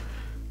up.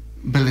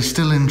 But it's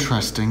still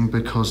interesting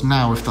because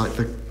now if like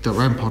the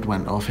REM pod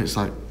went off, it's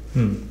like...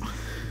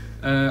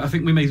 I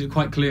think we made it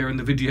quite clear in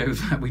the video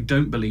that we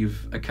don't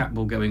believe a cat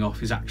ball going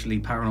off is actually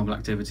paranormal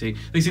activity.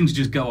 They seem to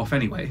just go off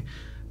anyway,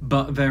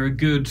 but they're a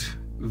good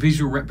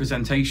visual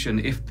representation.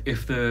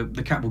 If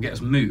the cat ball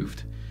gets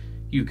moved,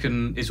 you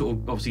can, it's sort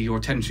of, obviously your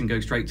attention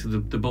goes straight to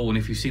the ball, and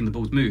if you've seen the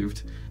ball's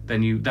moved,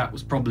 then that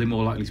was probably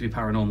more likely to be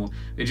paranormal.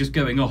 It just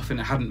going off and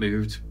it hadn't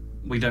moved,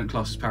 we don't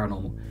class as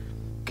paranormal.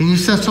 Can you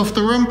set off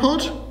the REM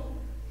pod?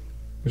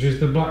 Which is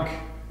the black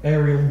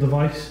aerial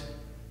device.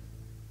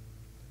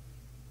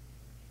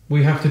 All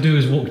you have to do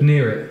is walk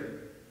near it.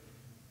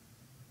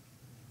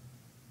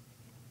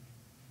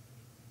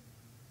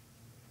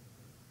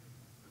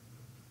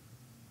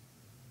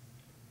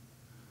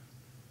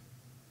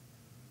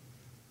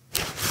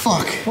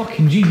 Fuck.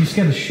 Fucking jeez, you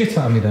scared the shit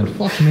out of me then.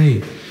 Fuck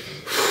me.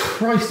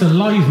 Christ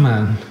alive,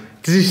 man.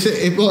 Did you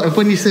see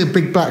when you see a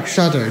big black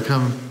shadow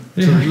come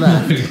to the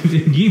left?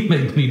 You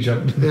made me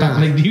jump. That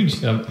made you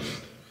jump.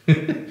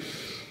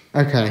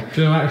 Okay.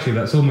 Do you know, actually,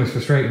 that's almost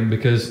frustrating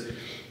because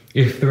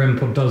if the REM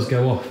pod does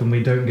go off and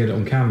we don't get it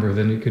on camera,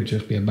 then it could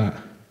just be a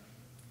bat.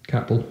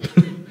 Cat ball.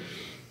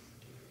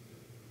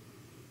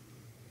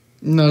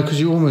 No, because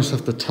you almost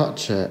have to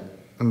touch it,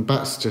 and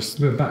bats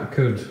just... But a bat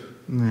could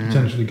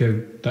potentially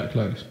go that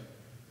close.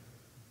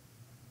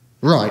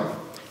 Right.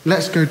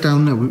 Let's go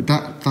down there.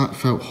 That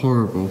felt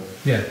horrible.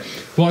 Yeah.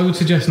 What I would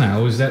suggest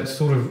now is let's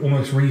sort of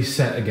almost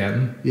reset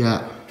again.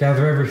 Yeah.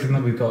 Gather everything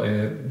that we've got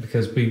here,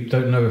 because we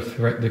don't know if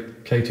the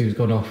K2's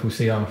gone off. We'll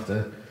see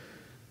after.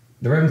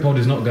 The REM pod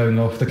is not going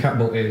off. The cat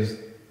ball is.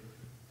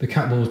 The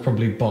cat ball is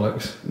probably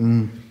bollocks.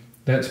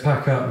 Let's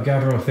pack up,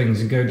 gather our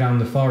things, and go down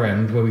the far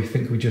end where we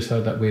think we just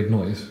heard that weird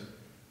noise.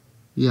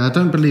 Yeah, I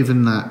don't believe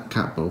in that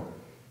cat ball.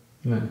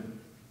 No.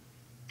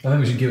 I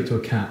think we should give it to a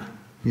cat.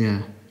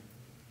 Yeah.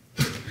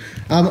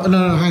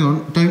 No, hang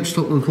on. Don't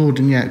stop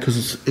recording yet,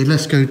 because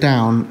let's go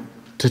down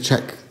to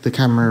check the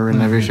camera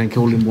and everything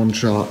all in one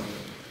shot.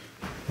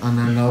 And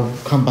then I'll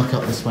come back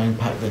up this way and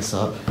pack this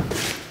up.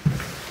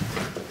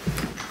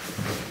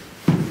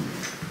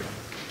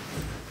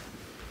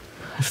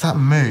 If that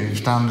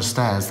moves down the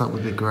stairs, that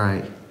would be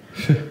great.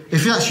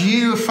 If that's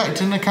you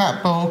affecting the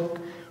cat ball,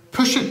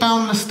 push it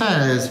down the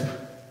stairs.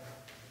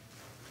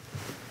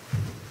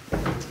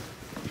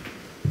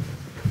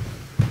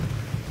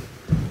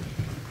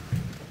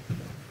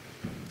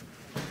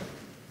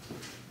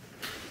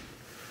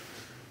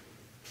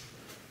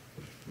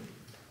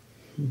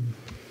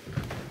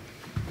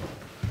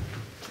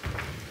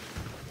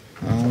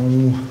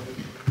 Oh.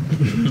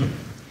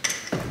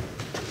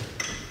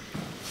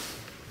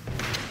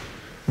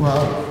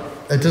 Well,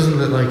 it doesn't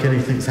look like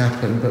anything's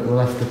happened, but we'll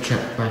have to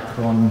check back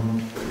on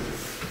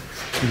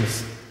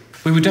this.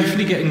 We were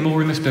definitely getting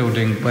more in this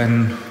building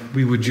when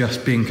we were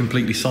just being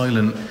completely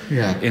silent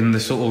in the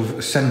sort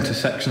of centre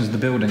sections of the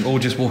building, or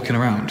just walking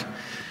around.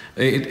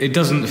 It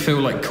doesn't feel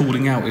like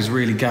calling out is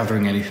really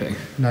gathering anything.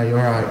 No, you're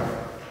right.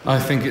 I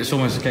think it's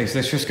almost the case,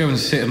 let's just go and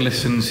sit and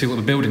listen and see what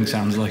the building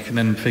sounds like, and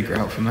then figure it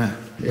out from there.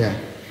 Yeah.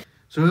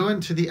 So we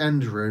went to the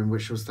end room,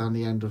 which was down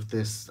the end of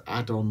this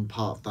add-on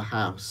part of the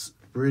house.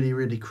 Really,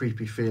 really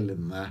creepy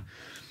feeling there.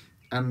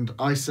 And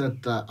I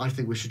said that I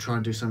think we should try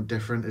and do something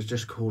different, is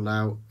just call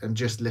out and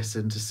just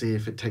listen to see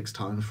if it takes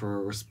time for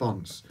a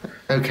response.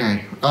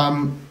 Okay,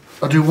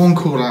 I'll do one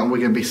call out and we're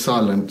going to be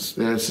silent.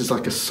 This is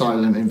like a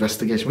silent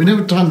investigation. We've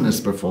never done this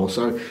before,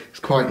 so it's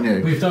quite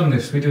new. We've done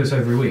this, we do this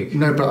every week.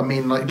 No, but I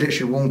mean like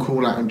literally one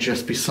call out and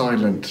just be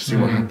silent to see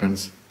what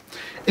happens.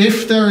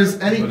 If there is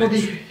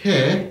anybody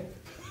here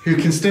who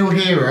can still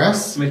hear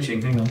us...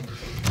 Glitching, hang on.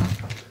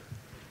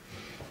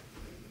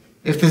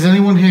 If there's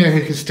anyone here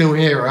who can still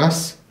hear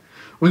us,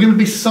 we're going to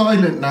be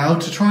silent now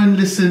to try and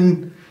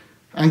listen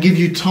and give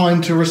you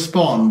time to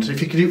respond.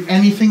 If you can do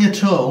anything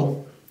at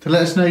all to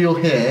let us know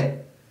you're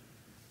here,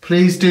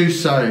 please do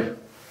so.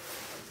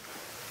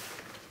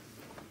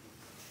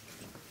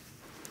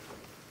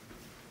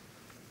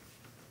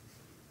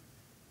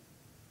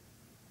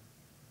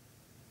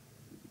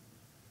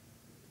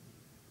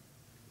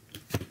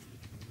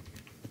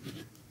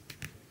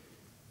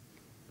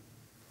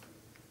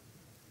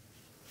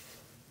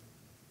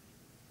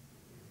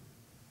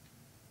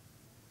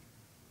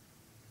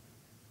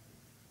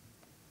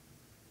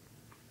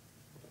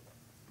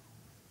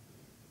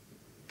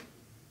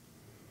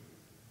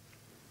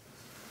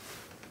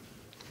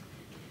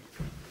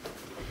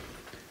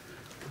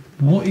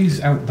 What is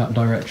out that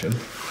direction?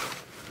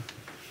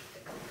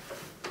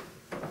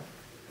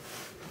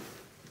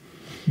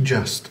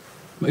 Just.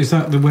 Is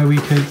that the where we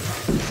came?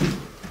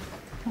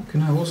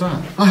 Fucking hell, what's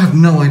that? I have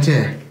no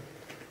idea.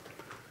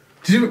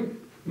 Did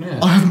you? Yeah.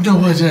 I have no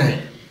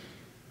idea.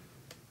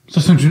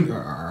 Just something.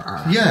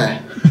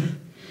 Yeah.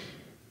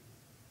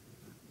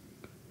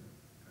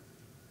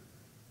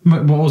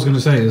 What I was going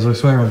to say is, I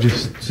swear I've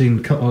just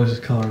seen. Oh, it's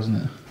a car, isn't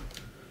it?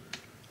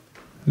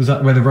 Is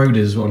that where the road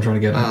is? What I'm trying to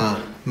get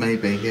at?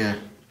 Maybe, yeah.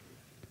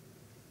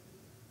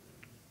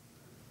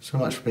 So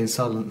much for being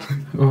silent.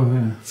 Oh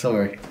yeah.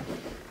 Sorry.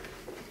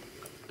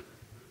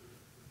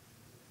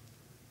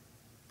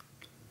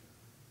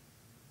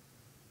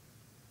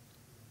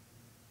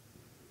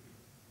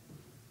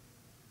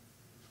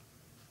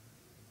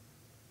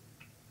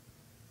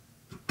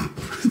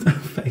 That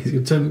face,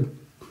 you turn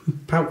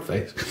pout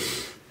face.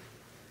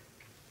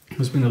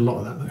 There's been a lot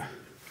of that though.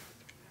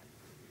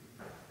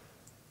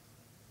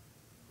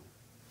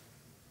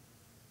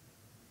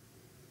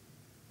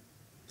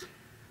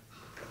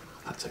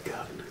 That's a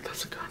gun.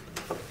 That's a gun.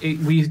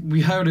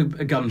 We heard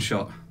a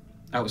gunshot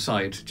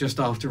outside just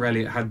after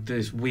Elliot had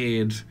this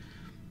weird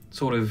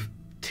sort of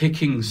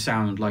ticking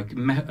sound, like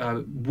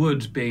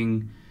wood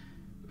being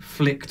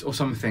flicked or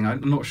something.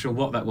 I'm not sure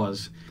what that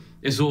was.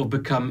 It sort of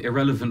become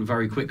irrelevant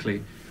very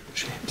quickly.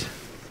 Shit.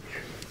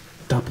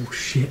 Double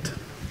shit.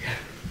 Yeah.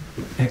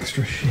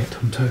 Extra shit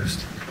on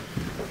toast.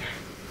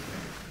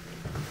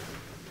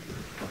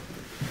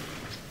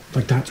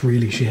 Like, that's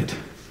really shit.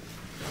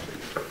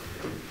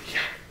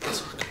 Yeah,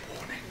 that's like a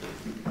warning.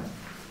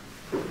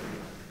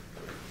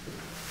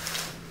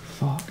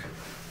 Fuck.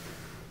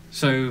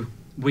 So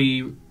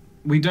we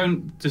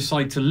don't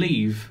decide to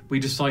leave, we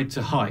decide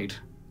to hide,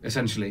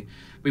 essentially.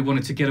 We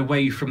wanted to get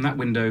away from that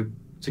window,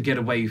 to get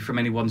away from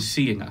anyone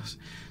seeing us.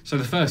 So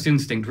the first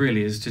instinct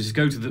really is to just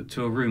go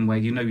to a room where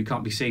you know you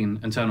can't be seen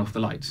and turn off the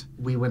lights.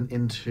 We went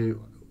into,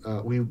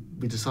 we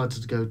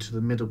decided to go to the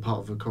middle part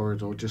of the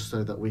corridor just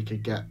so that we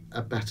could get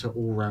a better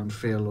all-round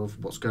feel of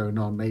what's going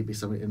on, maybe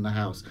something in the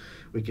house.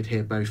 We could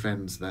hear both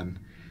ends then.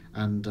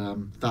 And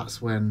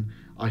that's when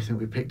I think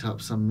we picked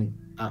up something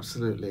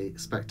absolutely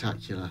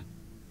spectacular.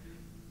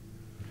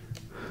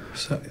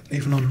 So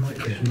even on night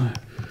vision, no.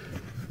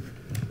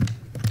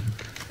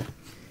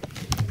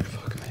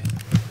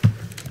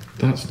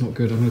 That's not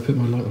good. I'm going to put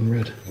my light on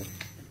red.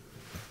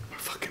 My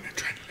fucking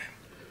adrenaline.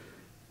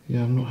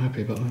 Yeah, I'm not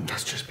happy about that.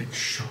 That's just been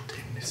shot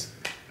in this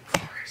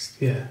forest.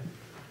 Yeah.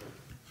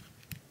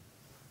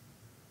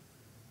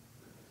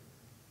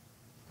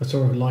 I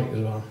saw a light as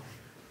well.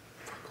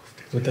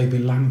 Would they be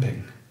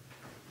lamping?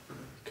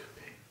 Could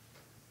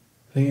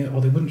be. They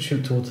wouldn't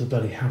shoot towards the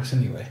bloody house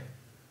anyway.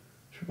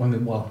 I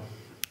mean, well.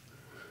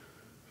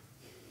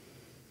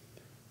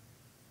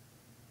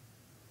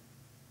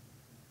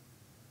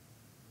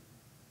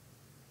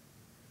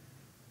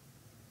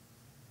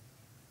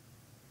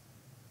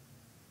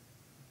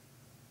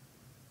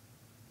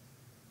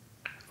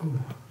 Oh,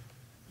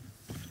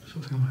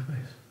 something on my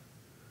face.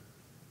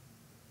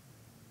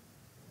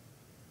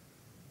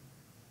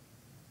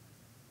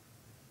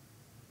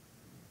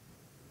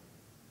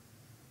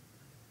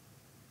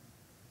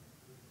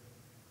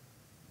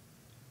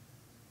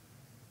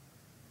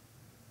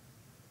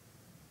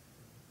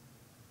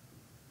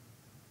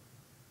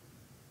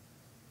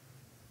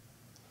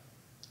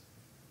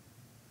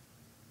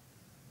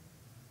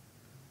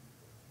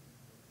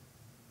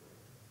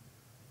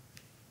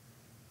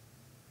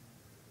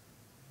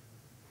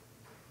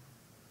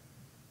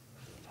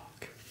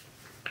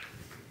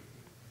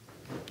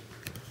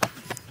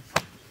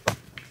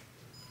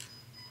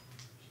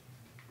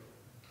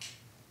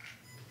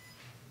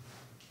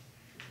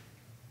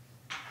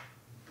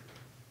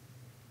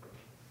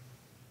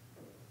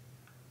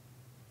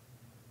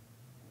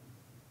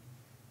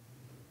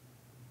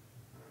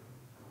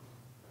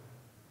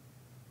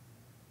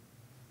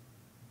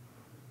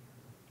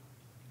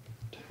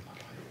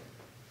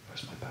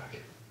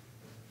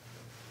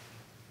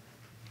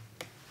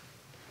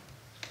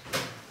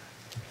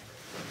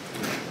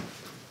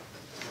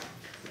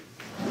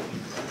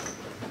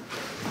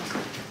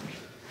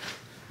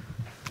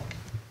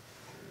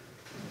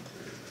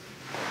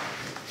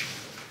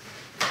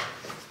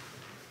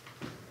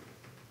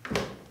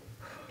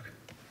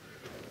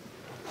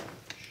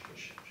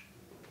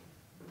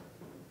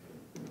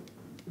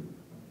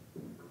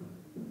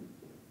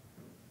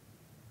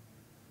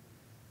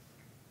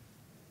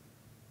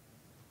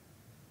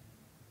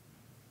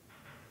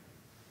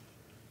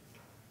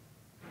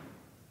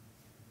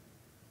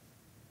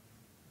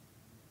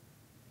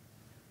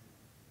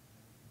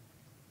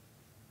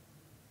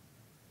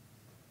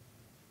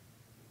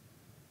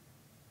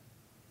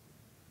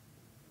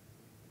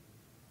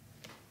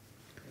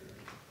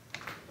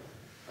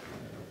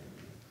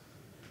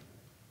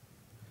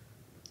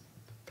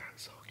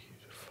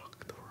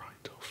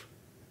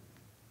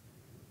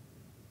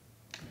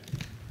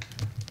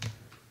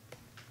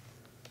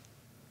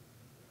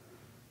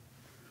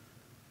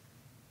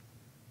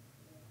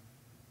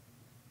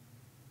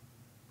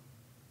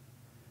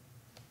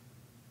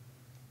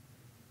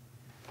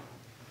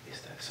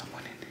 There's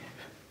someone in here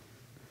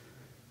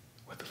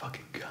with a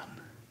fucking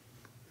gun.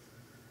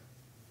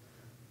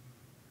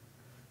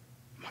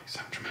 Might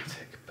sound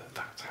dramatic, but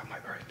that's how my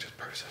brain just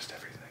processed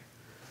everything.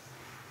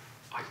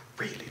 I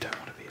really don't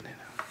want to be in here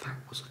now. That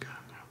was a gun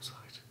outside.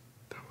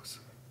 That was...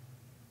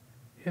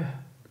 Yeah.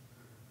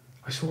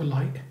 I saw a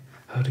light,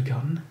 heard a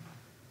gun.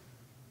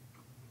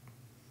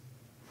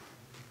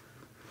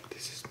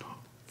 This is not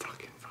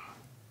fucking fun.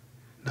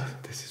 No.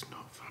 This is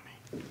not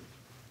funny.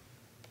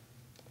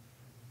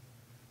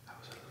 That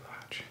was a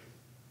latch.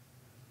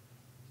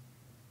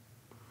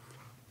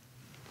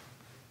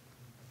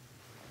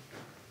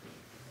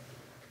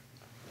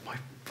 My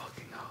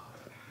fucking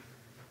heart.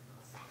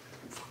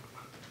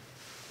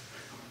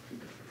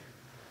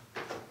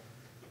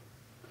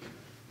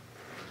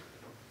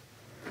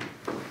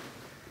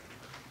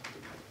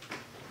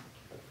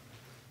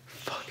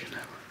 Fucking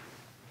hell.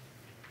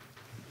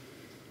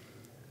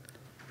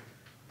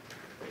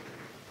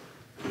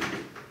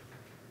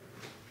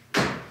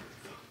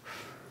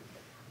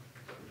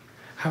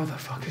 How the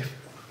fuck if...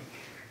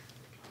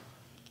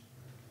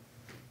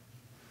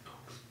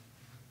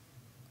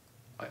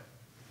 I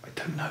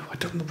don't know. I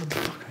don't know what the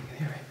fuck I can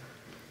hear it.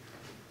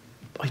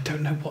 I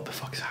don't know what the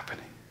fuck's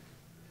happening.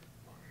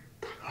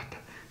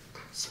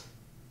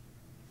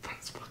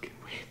 That's fucking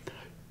weird though.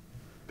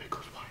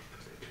 Because why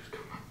does it just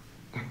come up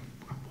and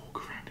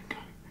walk around and go?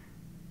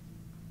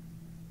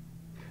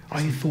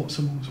 I thought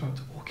someone was about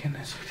to walk in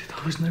there.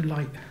 There was no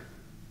light.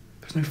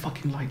 There's no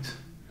fucking light.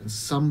 And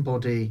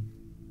somebody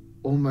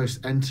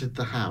almost entered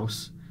the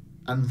house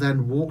and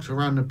then walked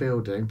around the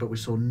building, but we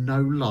saw no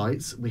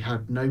lights, we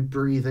had no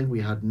breathing, we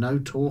had no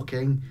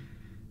talking.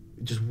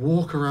 Just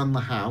walk around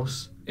the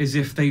house. As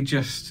if they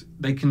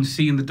can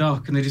see in the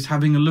dark and they're just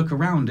having a look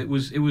around. There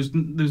was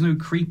no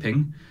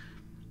creeping.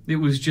 It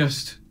was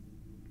just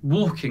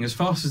walking as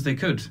fast as they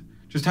could.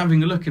 Just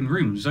having a look in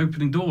rooms,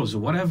 opening doors or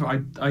whatever.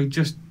 I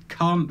just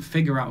can't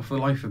figure out for the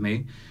life of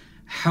me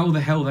how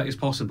the hell that is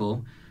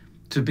possible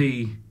to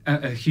be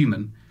a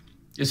human.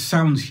 It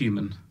sounds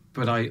human,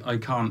 but I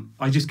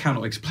just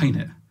cannot explain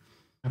it.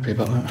 Happy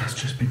about that. That's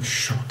just been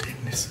shot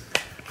in this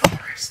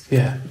forest.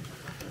 Yeah.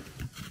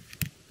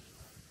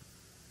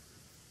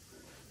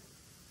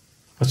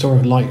 I saw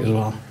a light as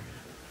well.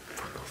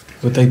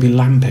 Would they be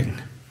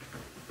lamping?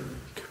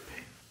 Could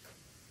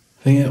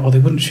be. They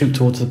wouldn't shoot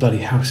towards the bloody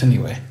house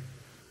anyway.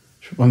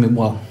 I mean,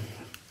 well...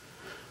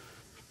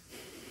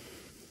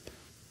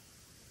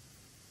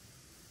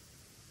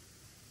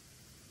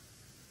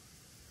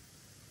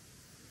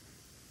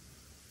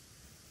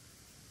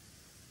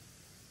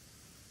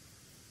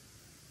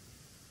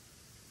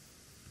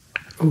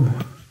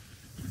 Oh,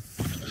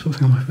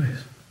 something on my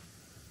face.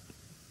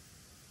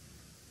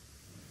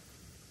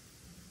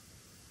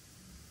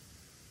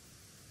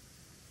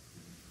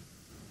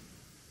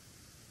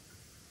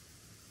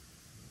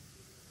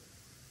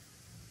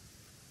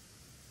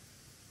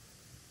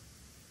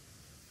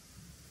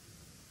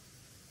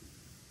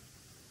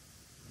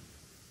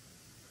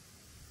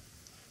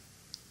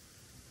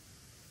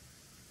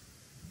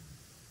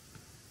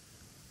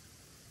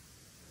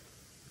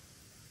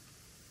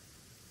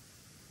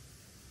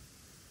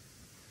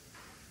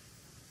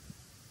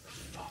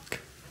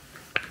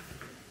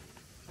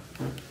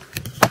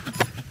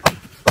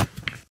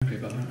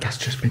 That's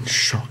just been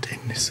shot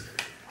in this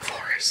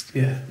forest.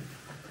 Yeah.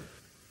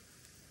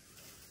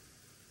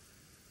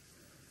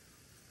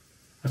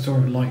 I saw a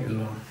light as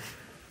well.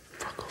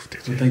 Fuck off,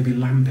 did Would you? they be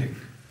lamping?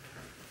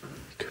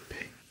 Could be.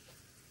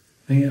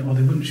 They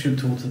wouldn't shoot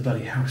towards the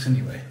bloody house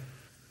anyway.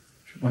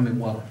 I mean,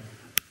 well...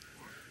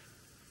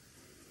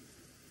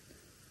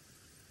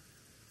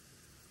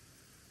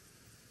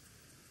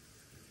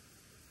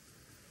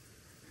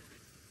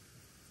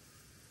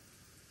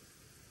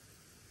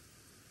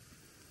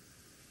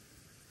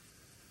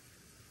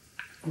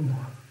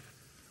 Oh,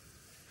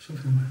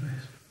 something on my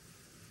face.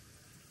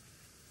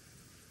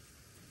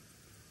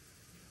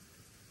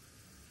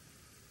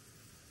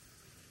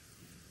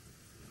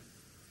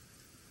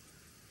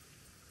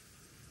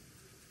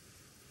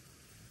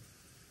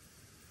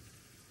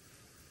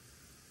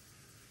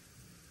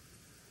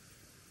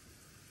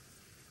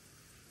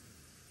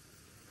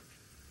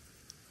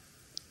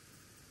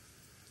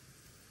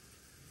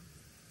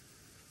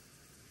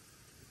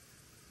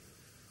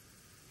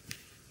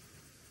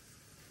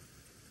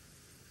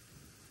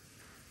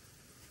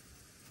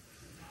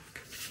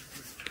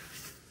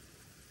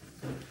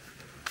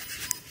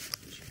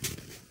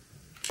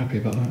 Happy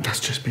about that.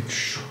 That's just been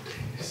shot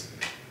in this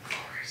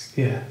forest.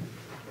 Yeah.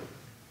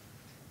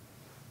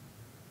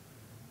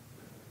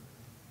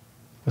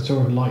 I saw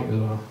a light as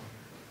well.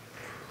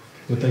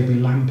 Would they be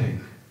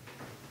lamping?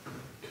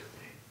 Could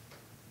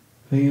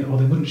be. They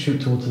wouldn't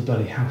shoot towards the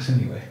bloody house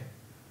anyway.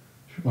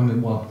 I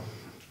mean, well...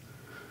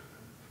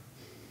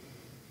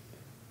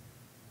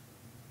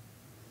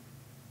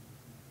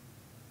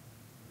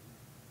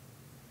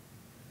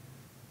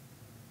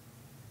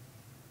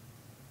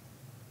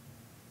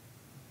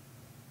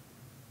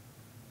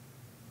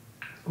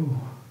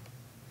 Oh,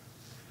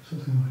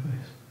 something on my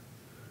face.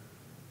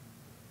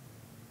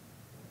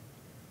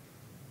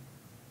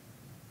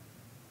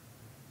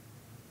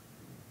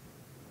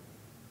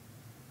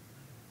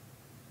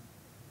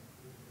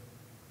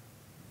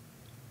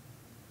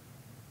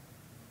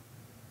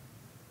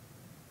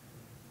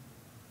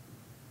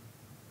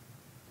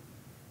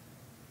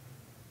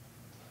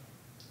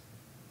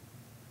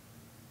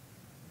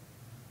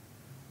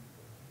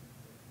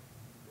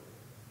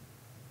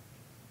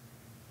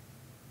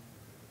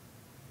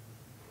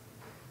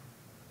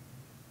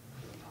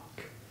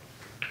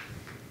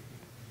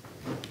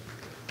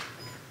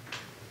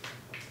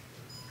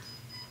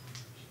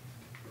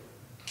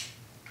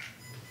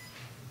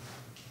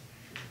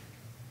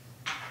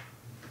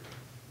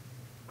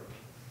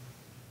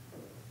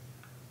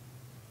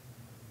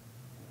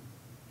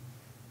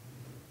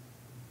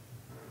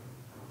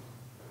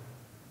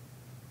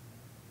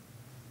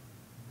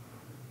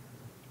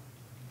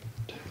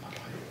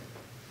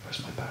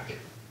 Where's my bag?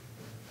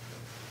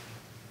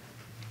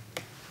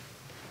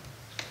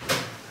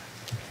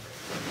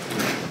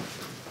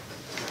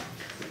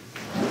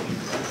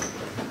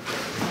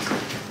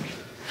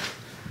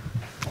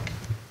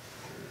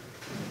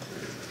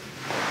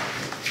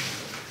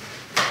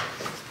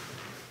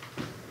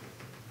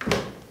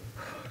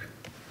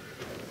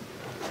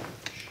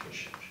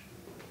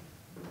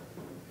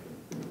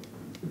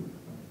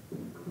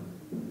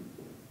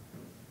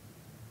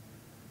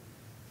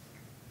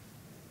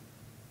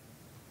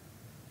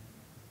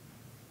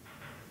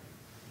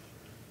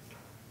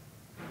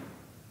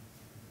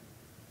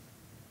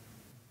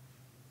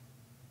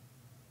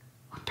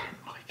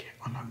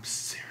 I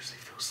seriously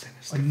feel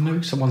sinister. I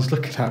know someone's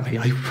looking at me.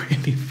 I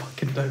really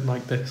fucking don't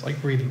like this. I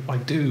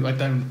do. I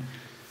don't.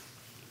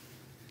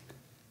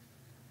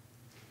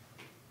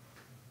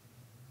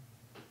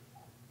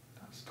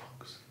 That's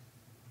dogs.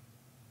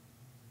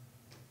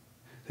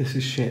 This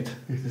is shit.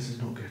 This is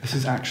not good. This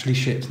is actually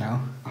shit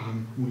now.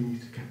 We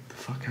need to get the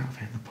fuck out of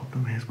here. And the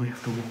problem is we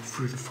have to walk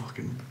through the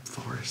fucking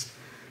forest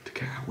to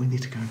get out. We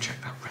need to go and check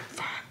that red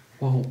van.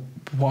 Well,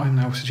 what I'm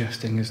now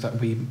suggesting is that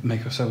we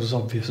make ourselves as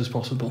obvious as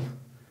possible.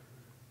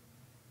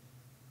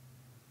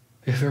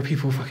 If there are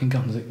people with fucking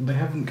guns, they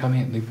haven't come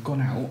in, they've gone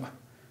out.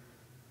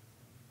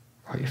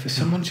 Right, if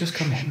someone's just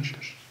come in...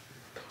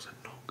 There was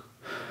a knock.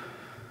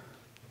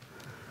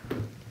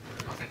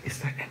 Is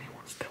there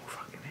anyone still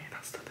fucking here?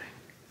 That's the thing.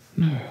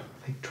 No.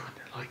 They're trying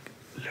to, like,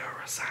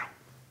 lure us out.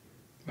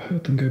 I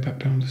heard them go back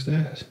down the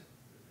stairs.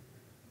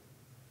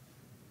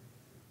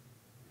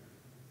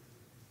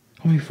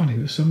 I mean, funny,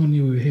 if someone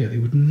knew we were here, they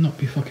would not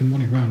be fucking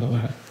running around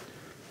like that.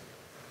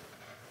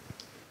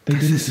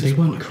 They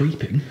weren't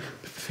creeping.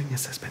 But the thing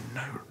is, there's been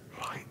no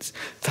lights.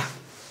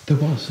 There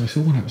was. I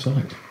saw one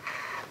outside.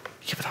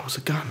 Yeah, but that was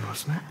a gun,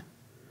 wasn't it?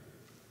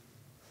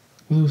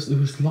 Well, there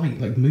was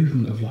light, like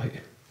movement of light.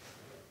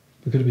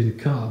 It could have been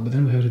a car, but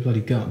then we heard a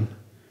bloody gun.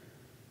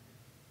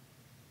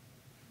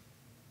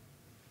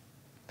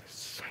 There's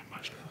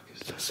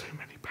so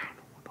many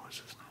paranormal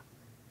noises now.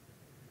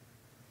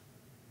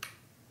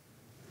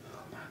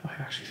 Oh man,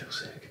 I actually feel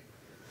sick.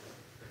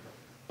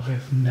 I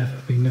have never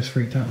been this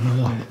freaked out in my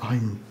life.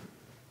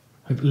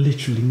 I've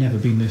literally never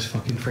been this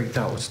fucking freaked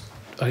out.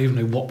 I don't even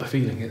know what the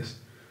feeling is.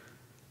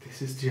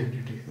 This is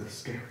genuinely the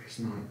scariest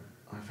night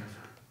I've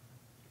ever.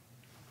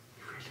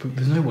 But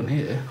there's no one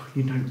here.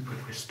 You know,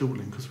 we're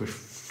stalling because we're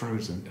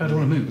frozen. I don't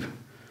want to move.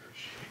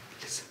 Shit,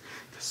 listen,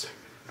 there's so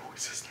many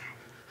noises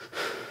now.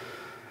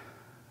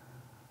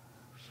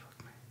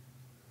 Fuck me.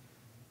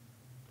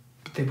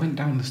 But they went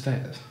down the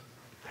stairs.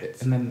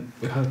 And then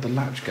we heard the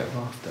latch go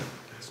after.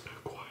 Let's go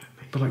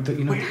quietly. But like,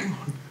 you know... Wait, hang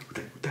on.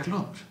 They're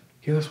locked.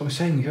 Yeah, that's what I'm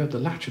saying. You heard the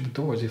latch at the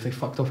door as if they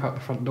fucked off out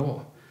the front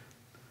door.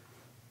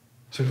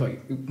 So,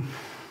 like,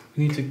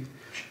 we need to...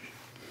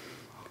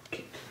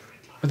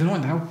 But they're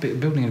not in the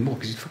building anymore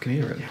because you fucking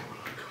hear it. Yeah,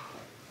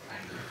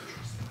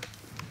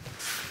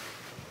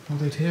 well,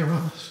 they'd hear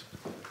us.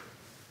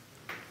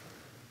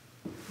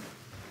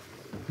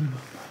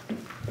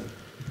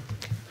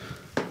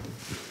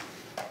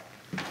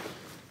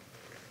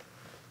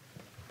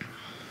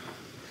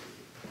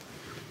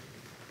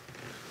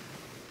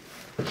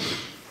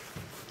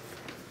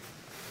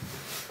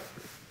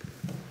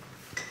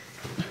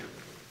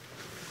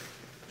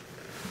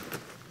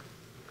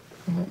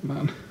 Oh,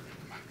 man.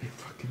 It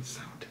fucking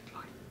sounded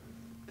like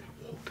they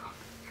walked up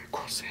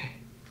across here.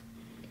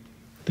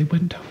 They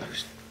went down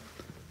those...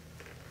 What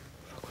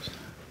the fuck was that?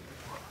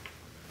 What?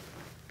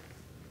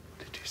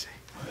 Did you see?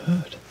 I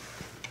heard.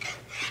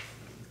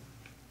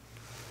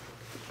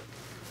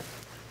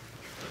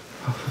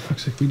 Oh, for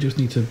fuck's sake, we just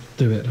need to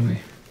do it, don't we?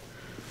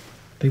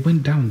 They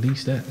went down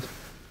these stairs.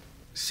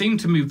 Seemed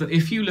to move that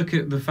if you look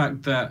at the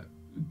fact that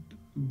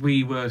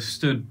we were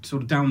stood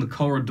sort of down the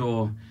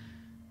corridor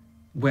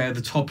where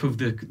the top of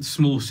the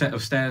small set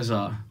of stairs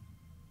are,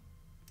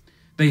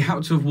 they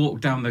had to have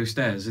walked down those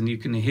stairs, and you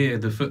can hear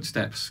the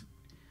footsteps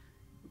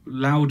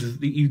loud.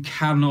 You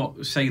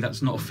cannot say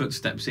that's not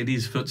footsteps. It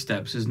is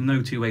footsteps. There's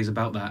no two ways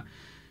about that.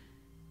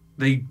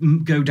 They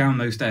go down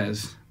those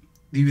stairs.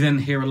 You then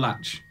hear a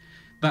latch.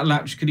 That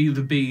latch could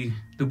either be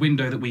the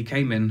window that we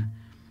came in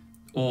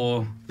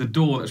or the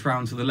door that's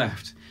round to the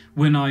left.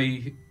 When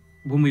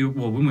we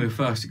were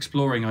first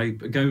exploring, I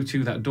go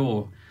to that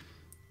door,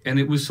 and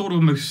it was sort of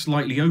almost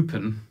slightly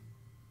open,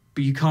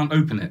 but you can't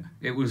open it.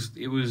 It was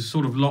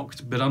sort of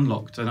locked but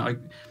unlocked, and I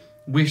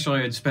wish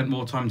I had spent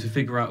more time to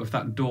figure out if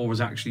that door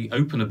was actually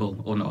openable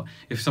or not,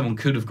 if someone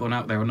could have gone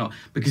out there or not.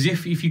 Because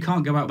if you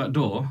can't go out that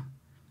door,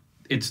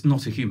 it's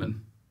not a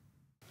human.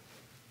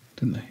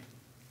 Didn't they?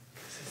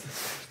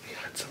 We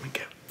had something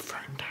get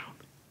thrown down.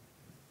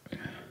 Yeah.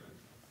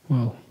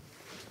 Well,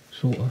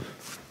 sort of.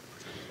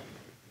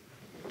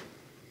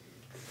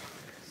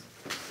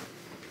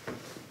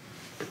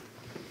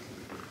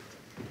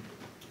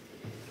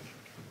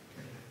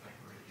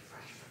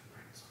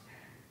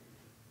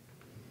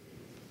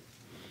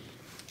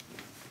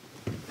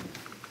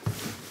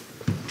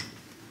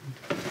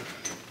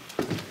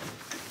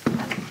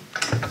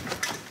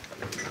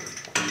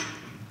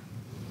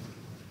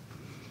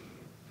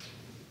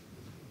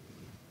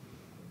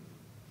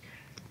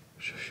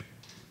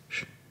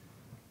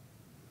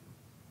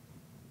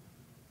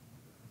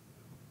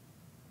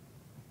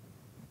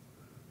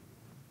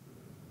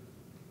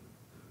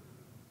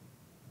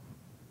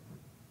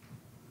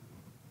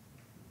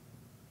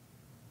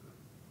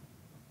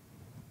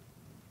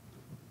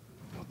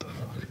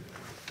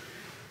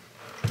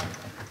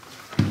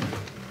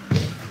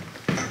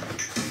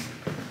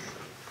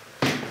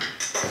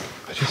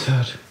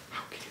 heard.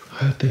 I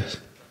heard this.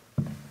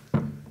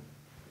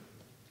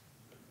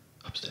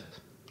 Upstairs.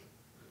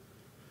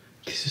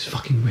 This is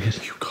fucking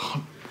weird. You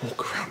can't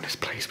walk around this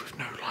place with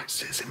no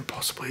lights. It's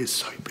impossible.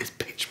 It's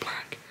pitch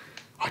black.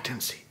 I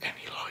didn't see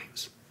any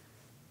lights.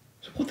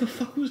 So what the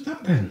fuck was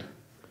that then?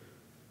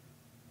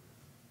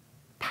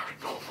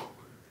 Paranormal.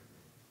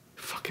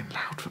 Fucking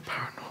loud for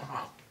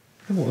paranormal.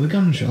 What, the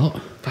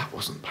gunshot? That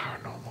wasn't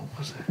paranormal,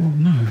 was it? Well,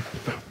 no.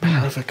 But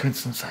hell of a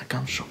coincidence that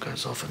gunshot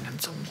goes off and then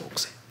someone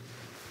walks in.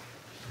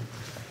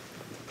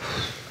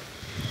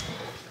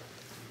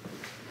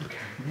 Okay,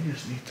 we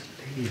just need to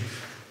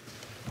leave.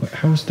 Wait,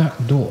 how's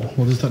that door?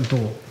 What is that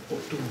door?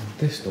 What door?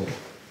 This door.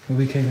 Where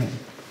we came in.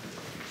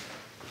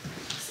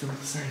 It's still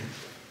the same.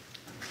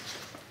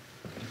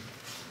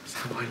 That's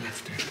how I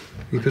left it.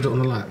 You put it on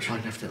the latch? I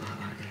left it like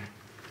that, yeah.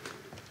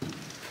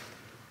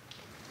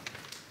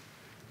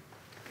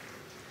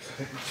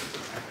 So it must have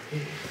gone over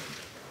here.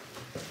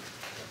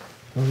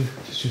 Oh,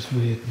 it's just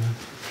weird, man.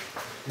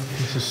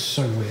 This is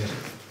so weird.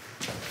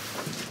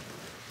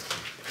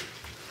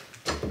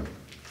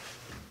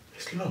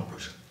 It's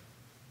locked.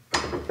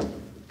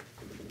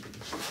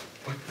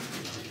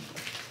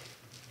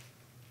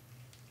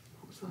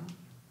 What was that?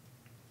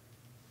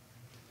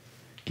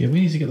 Yeah,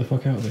 we need to get the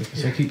fuck out of here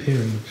because I keep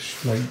hearing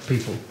like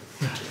people.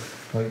 Yeah.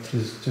 Like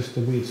there's just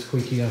a weird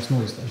squeaky ass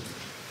noise there,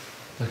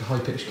 like a high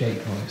pitched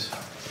gate noise.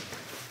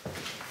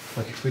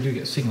 Like if we do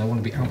get seen, I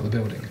want to be out of the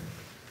building.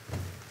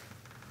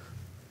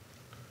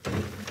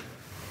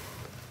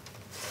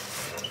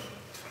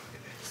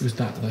 It was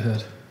that I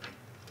heard.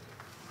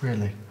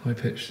 Really? High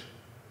pitched.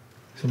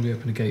 Somebody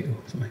opened a gate or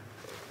something.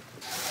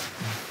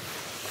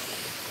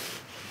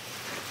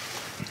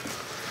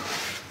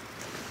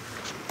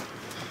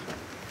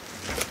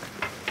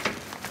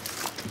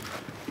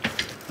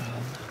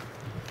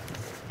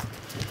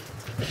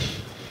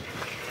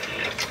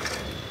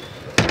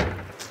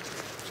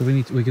 So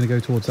we're going to go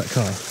towards that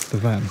car, the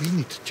van. We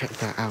need to check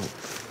that out.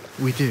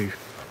 We do.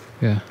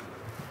 Yeah.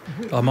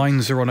 Our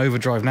minds are on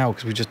overdrive now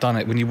because we've just done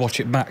it. When you watch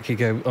it back, you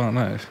go, oh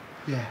no.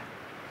 Yeah.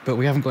 But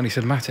we haven't got any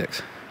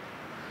cinematics.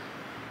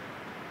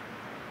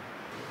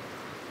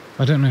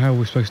 I don't know how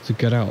we're supposed to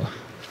get out.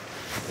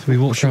 So we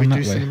walk Should around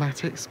we that do way.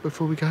 cinematics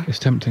before we go? It's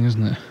tempting,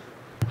 isn't it?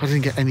 I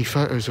didn't get any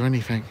photos or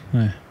anything.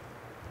 No.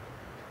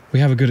 We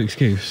have a good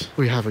excuse.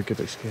 We have a good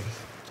excuse.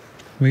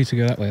 We need to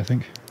go that way, I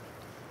think.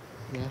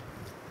 Yeah.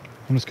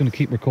 I'm just going to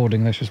keep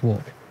recording. Let's just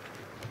walk.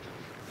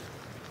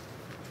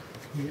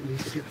 Can we at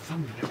least get the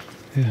thumbnail?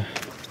 Yeah.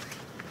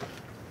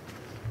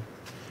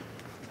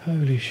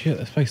 Holy shit,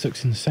 this place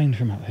looks insane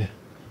from out here.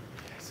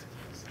 Yes, it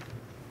does.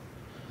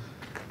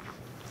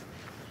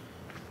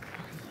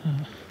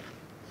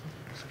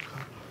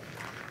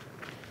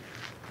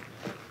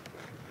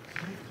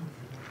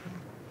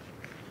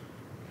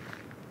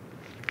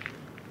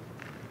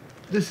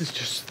 This is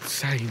just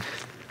insane.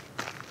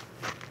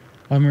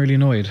 I'm really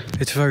annoyed.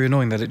 It's very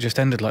annoying that it just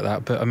ended like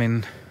that, but I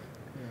mean,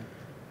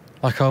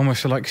 like I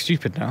almost feel like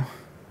stupid now.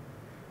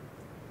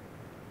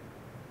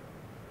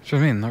 Do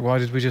you know what I mean? Like, why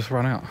did we just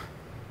run out?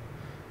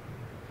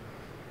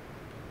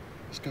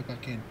 Let's go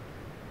back in.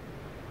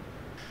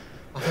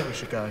 I think we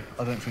should go.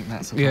 I don't think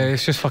that's a Yeah, plan.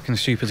 it's just fucking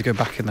stupid to go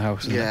back in the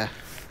house. Isn't Yeah.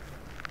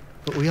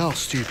 But we are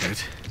stupid.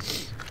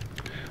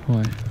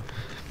 Why?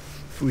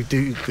 We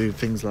do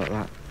things like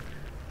that.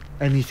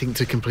 Anything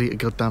to complete a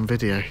goddamn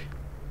video.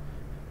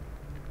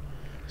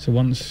 So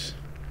once...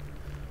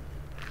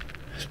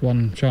 It's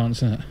one chance,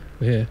 isn't it?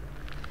 We're here.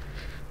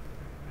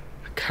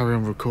 Carry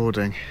on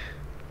recording.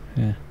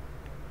 Yeah.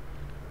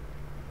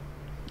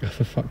 Oh,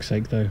 for fuck's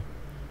sake, though.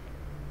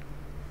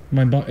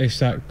 It's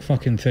that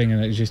fucking thing,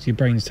 and it's just your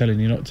brain's telling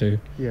you not to.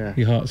 Yeah.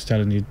 Your heart's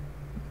telling you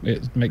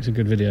it makes a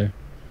good video.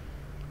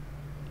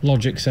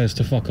 Logic says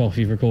to fuck off,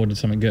 you've recorded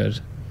something good.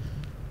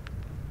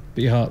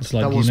 But your heart's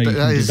like, you can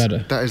do better.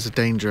 That is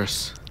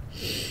dangerous.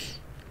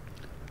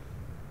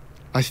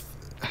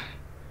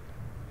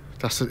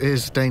 It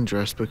is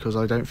dangerous because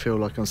I don't feel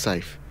like I'm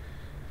safe.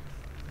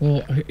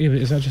 Well, yeah, but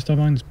is that just our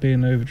minds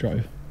being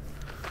overdrive?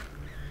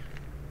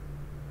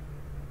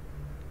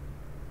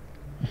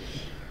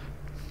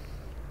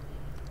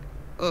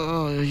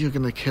 Oh, you're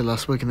gonna kill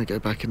us. We're gonna go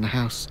back in the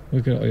house.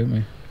 We're good, aren't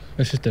we?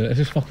 Let's just do it. Let's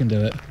just fucking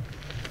do it.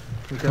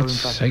 We're For going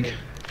God's back sake. in.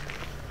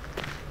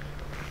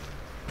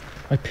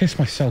 I pissed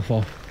myself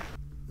off.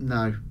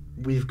 No,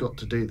 we've got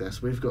to do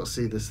this. We've got to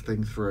see this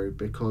thing through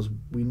because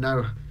we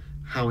know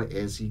how it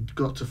is. You've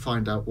got to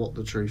find out what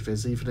the truth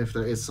is, even if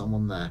there is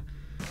someone there.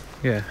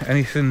 Yeah,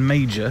 anything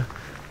major.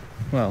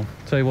 Well,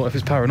 tell you what, if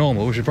it's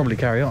paranormal, we should probably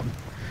carry on.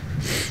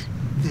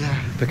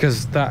 Yeah.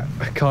 Because that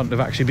can't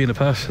have actually been a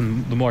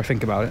person the more I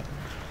think about it.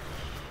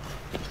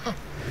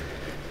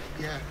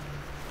 Yeah.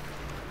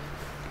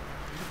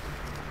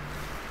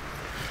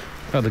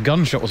 Oh, the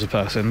gunshot was a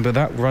person, but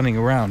that running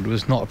around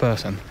was not a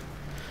person.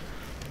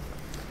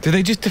 Did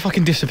they just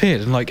fucking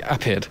disappeared and like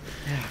appeared?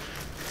 Yeah.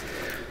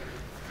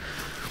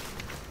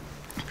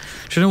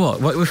 Do you know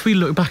what? Well, if we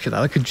look back at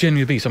that, that could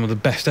genuinely be some of the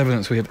best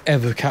evidence we have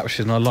ever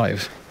captured in our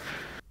lives.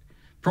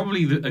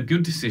 Probably a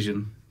good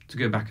decision to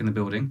go back in the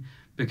building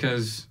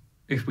because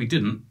if we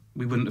didn't,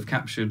 we wouldn't have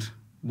captured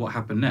what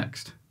happened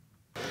next.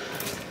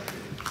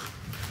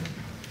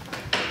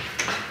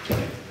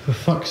 For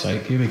fuck's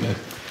sake, here we go. Here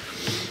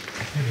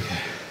we go.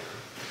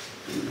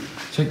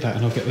 Take that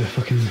and I'll get the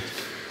fucking...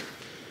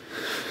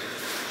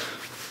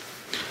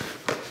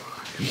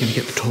 You're going to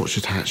get the torch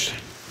attached.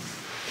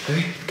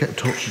 Okay. Get the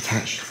torch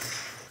attached.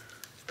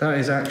 That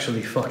is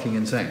actually fucking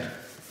insane.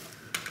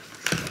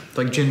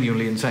 Like,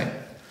 genuinely insane.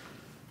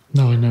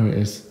 No, I know it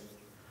is.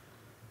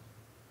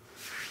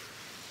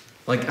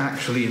 Like,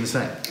 actually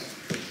insane.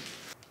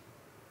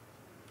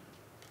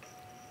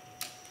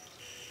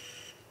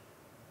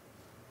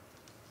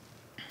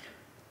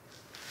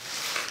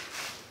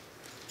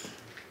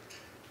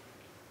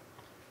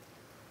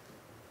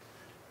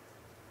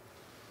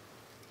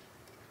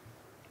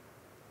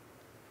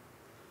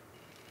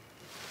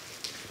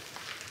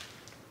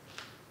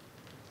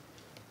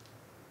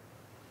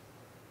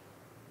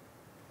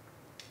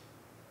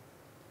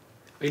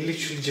 I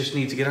literally just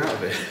need to get out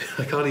of it.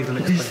 I can't even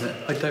explain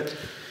it. I don't...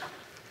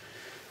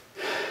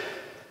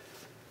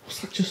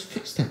 What's that, just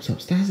footsteps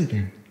upstairs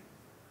again?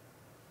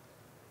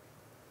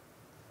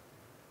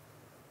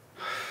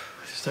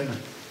 I just don't know.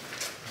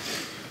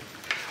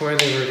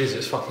 Wherever it is,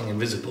 it's fucking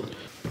invisible.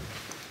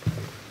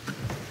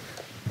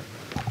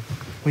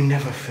 We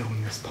never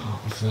filmed this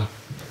part of the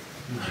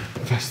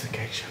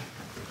investigation.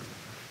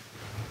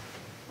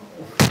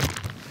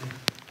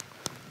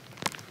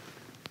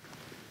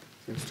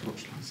 There's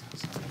torchlights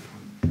outside the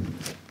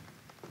front.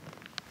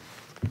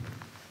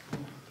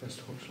 There's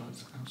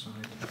torchlights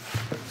outside.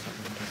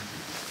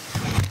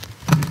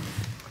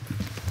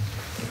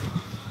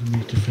 I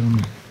need to film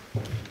it.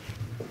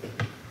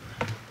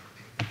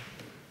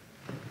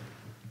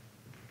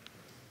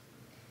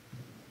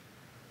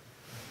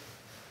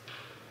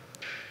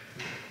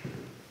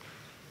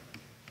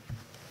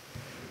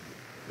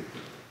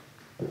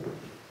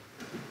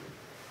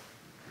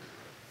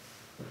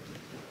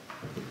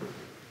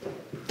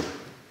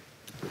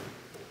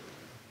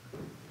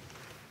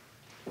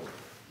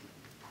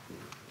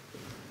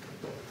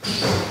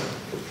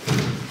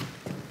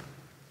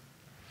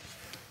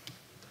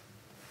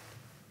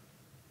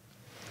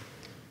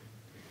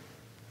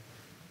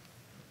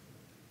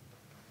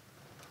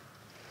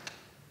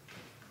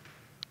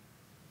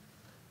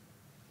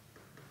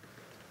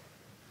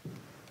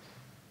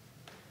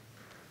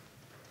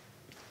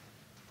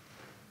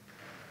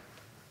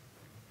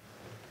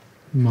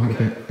 It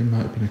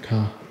might have been a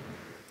car.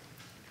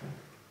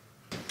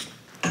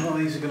 Oh,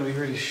 these are going to be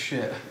really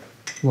shit.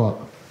 What?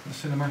 The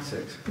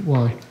cinematics.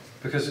 Why?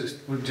 Because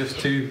we're just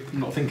too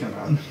not thinking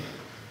about it.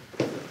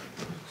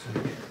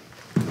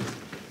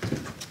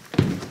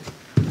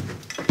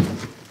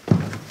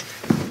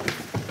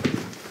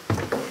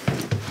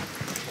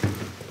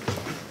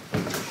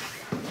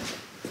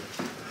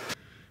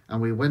 And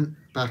we went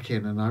back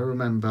in, and I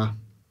remember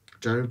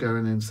Joe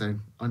going in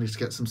saying, I need to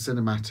get some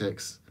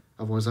cinematics,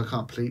 otherwise I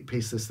can't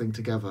piece this thing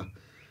together.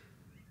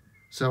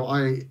 So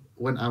I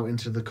went out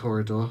into the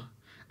corridor,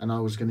 and I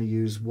was going to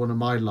use one of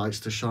my lights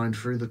to shine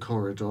through the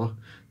corridor,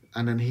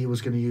 and then he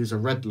was going to use a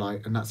red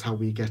light, and that's how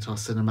we get our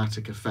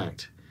cinematic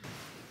effect.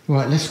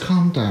 Right, let's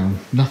calm down.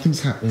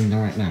 Nothing's happening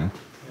right now.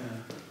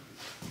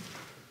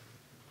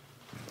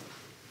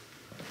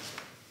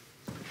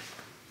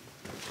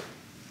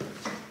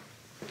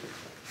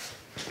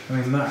 I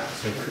mean,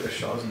 that's a crit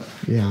shot, isn't it?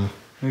 Yeah.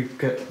 We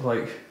get,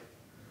 like,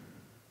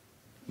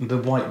 the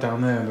white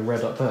down there and the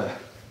red up there.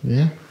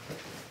 Yeah?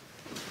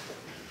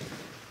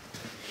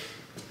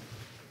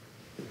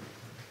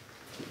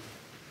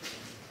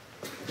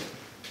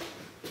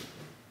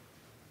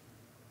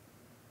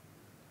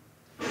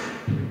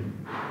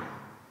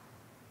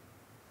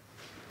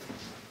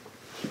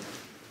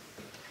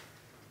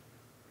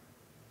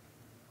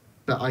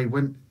 But I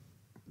went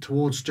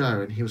towards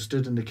Joe, and he was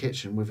stood in the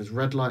kitchen with his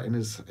red light in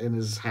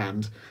his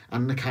hand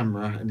and the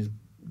camera, and he's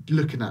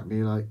looking at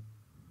me like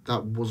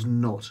that was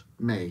not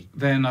me.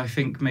 Then I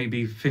think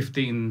maybe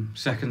 15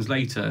 seconds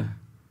later,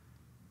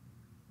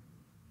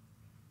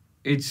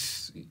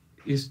 it's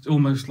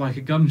almost like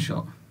a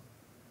gunshot.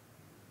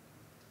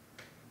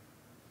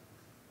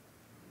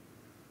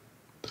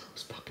 That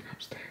was fucking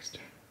upstairs, Joe.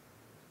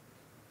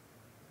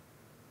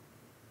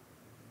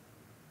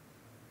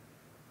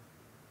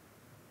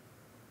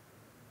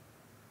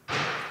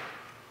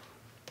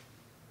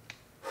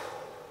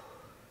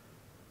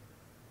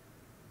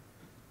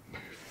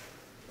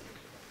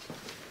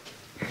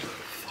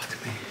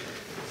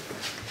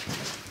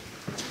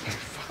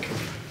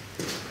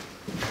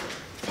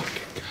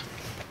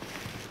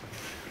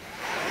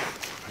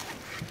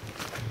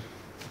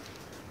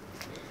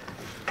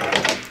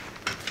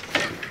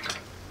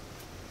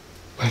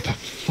 Where the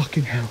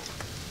fucking hell?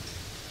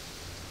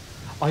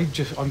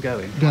 I'm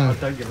going. No. I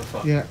don't give a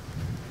fuck. Yeah.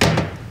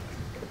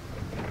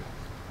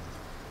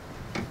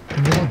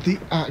 What the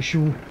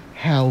actual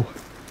hell?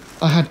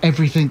 I had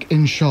everything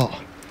in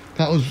shot.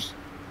 That was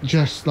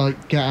just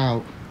like, get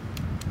out.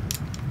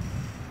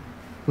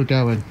 We're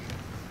going.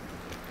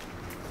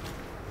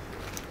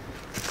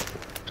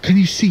 Can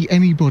you see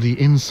anybody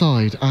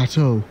inside at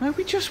all? No,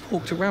 we just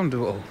walked around it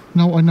all.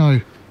 No, I know,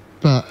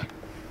 but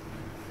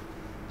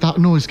that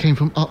noise came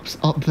from up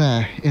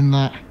there in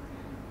that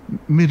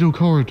middle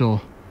corridor.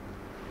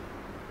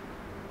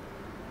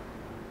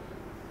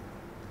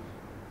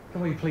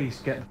 Can we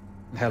please get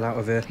the hell out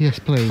of here? Yes,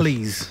 please.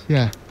 Please.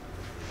 Yeah.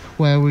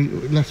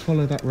 Let's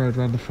follow that road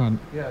round the front.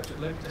 Yeah,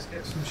 let's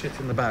get some shit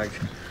in the bag.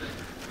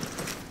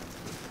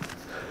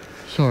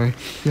 Sorry,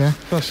 yeah?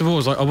 First of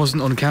all, I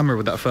wasn't on camera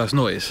with that first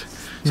noise.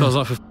 So I was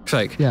like, for f***'s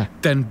sake. Yeah.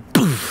 Then,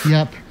 poof.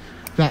 Yep.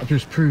 That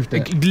just proved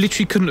it. It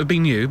literally couldn't have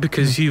been you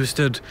because you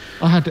stood...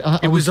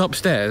 It was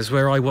upstairs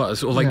where I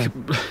was, or like...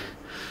 Yeah.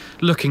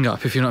 Looking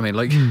up, if you know what I mean.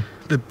 Like,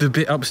 the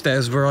bit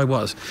upstairs where I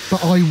was.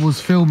 But I was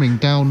filming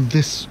down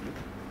this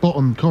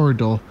bottom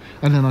corridor,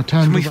 and then I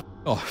turned... Can we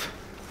off?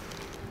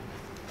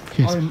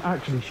 Yes. I'm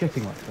actually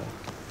shitting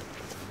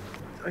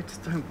myself. I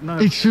just don't know.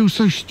 It feels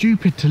so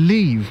stupid to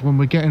leave when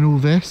we're getting all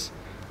this.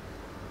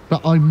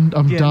 But I'm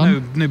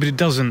done. No, but it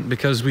doesn't,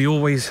 because we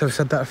always have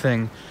said that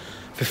thing.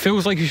 If it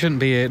feels like you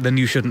shouldn't be here, then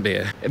you shouldn't be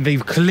here.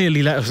 They've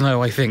clearly let us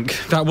know, I think.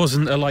 That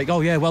wasn't a like,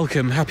 oh yeah,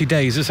 welcome, happy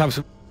days, let's have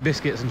some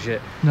biscuits and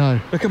shit. No.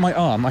 Look at my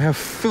arm, I have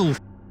full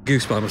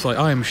goosebumps, like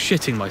I am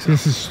shitting myself.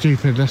 This is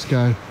stupid, let's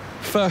go.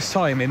 First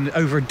time in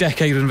over a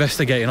decade of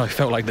investigating I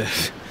felt like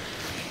this.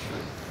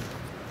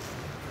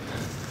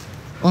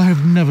 I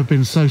have never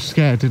been so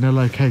scared in a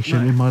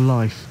location in my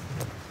life.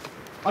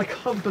 I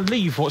can't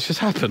believe what's just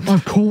happened.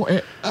 I've caught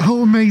it. How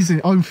amazing.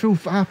 I feel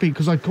happy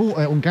because I caught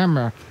it on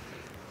camera.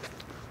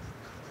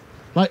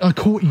 Like, I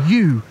caught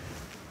you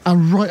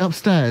and right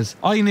upstairs.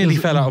 I nearly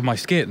fell out of my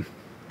skin.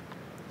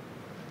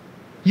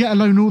 Yet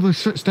alone all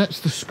those footsteps,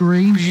 the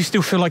scream. Because you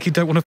still feel like you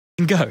don't want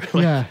to go.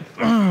 Like,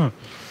 yeah.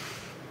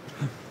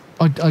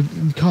 I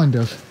kind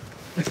of.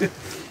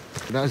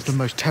 That is the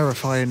most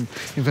terrifying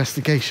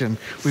investigation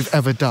we've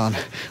ever done.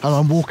 And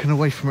I'm walking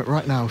away from it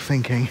right now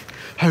thinking,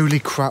 holy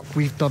crap,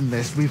 we've done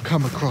this, we've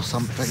come across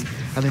something.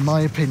 And in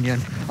my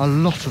opinion, a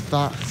lot of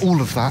that, all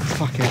of that,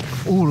 fuck it,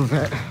 all of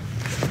it,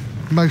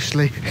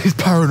 mostly is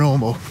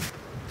paranormal.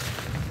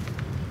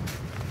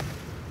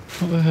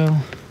 What the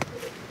hell?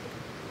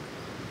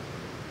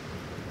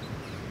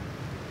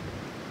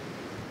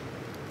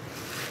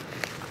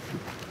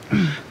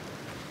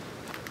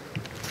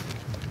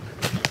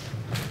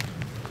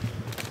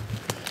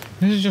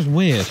 This is just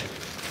weird.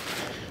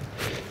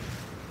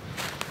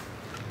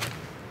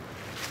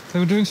 They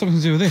were doing something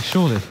to do with this,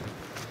 surely.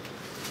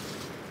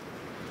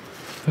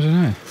 I don't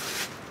know.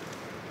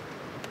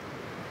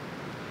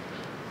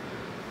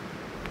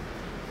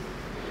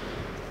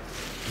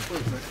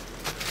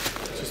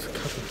 Just a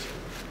cupboard.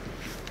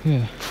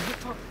 Yeah.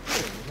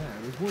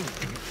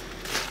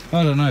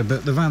 I don't know,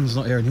 but the van's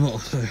not here anymore,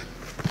 so...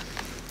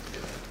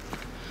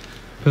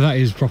 But that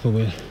is proper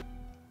weird.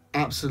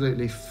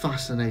 Absolutely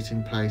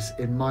fascinating place,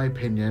 in my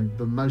opinion,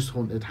 the most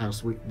haunted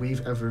house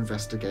we've ever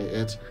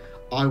investigated.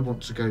 I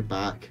want to go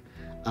back.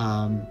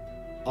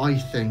 I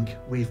think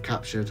we've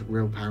captured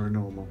real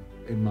paranormal,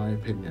 in my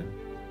opinion.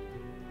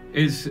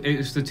 It's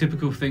the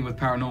typical thing with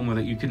paranormal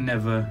that you can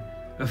never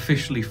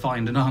officially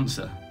find an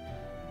answer.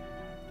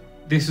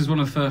 This is one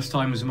of the first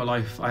times in my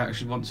life I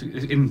actually want to,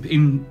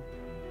 in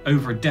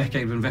over a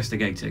decade of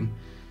investigating,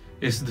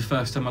 this is the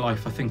first time in my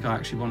life I think I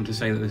actually wanted to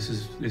say that this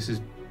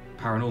is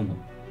paranormal.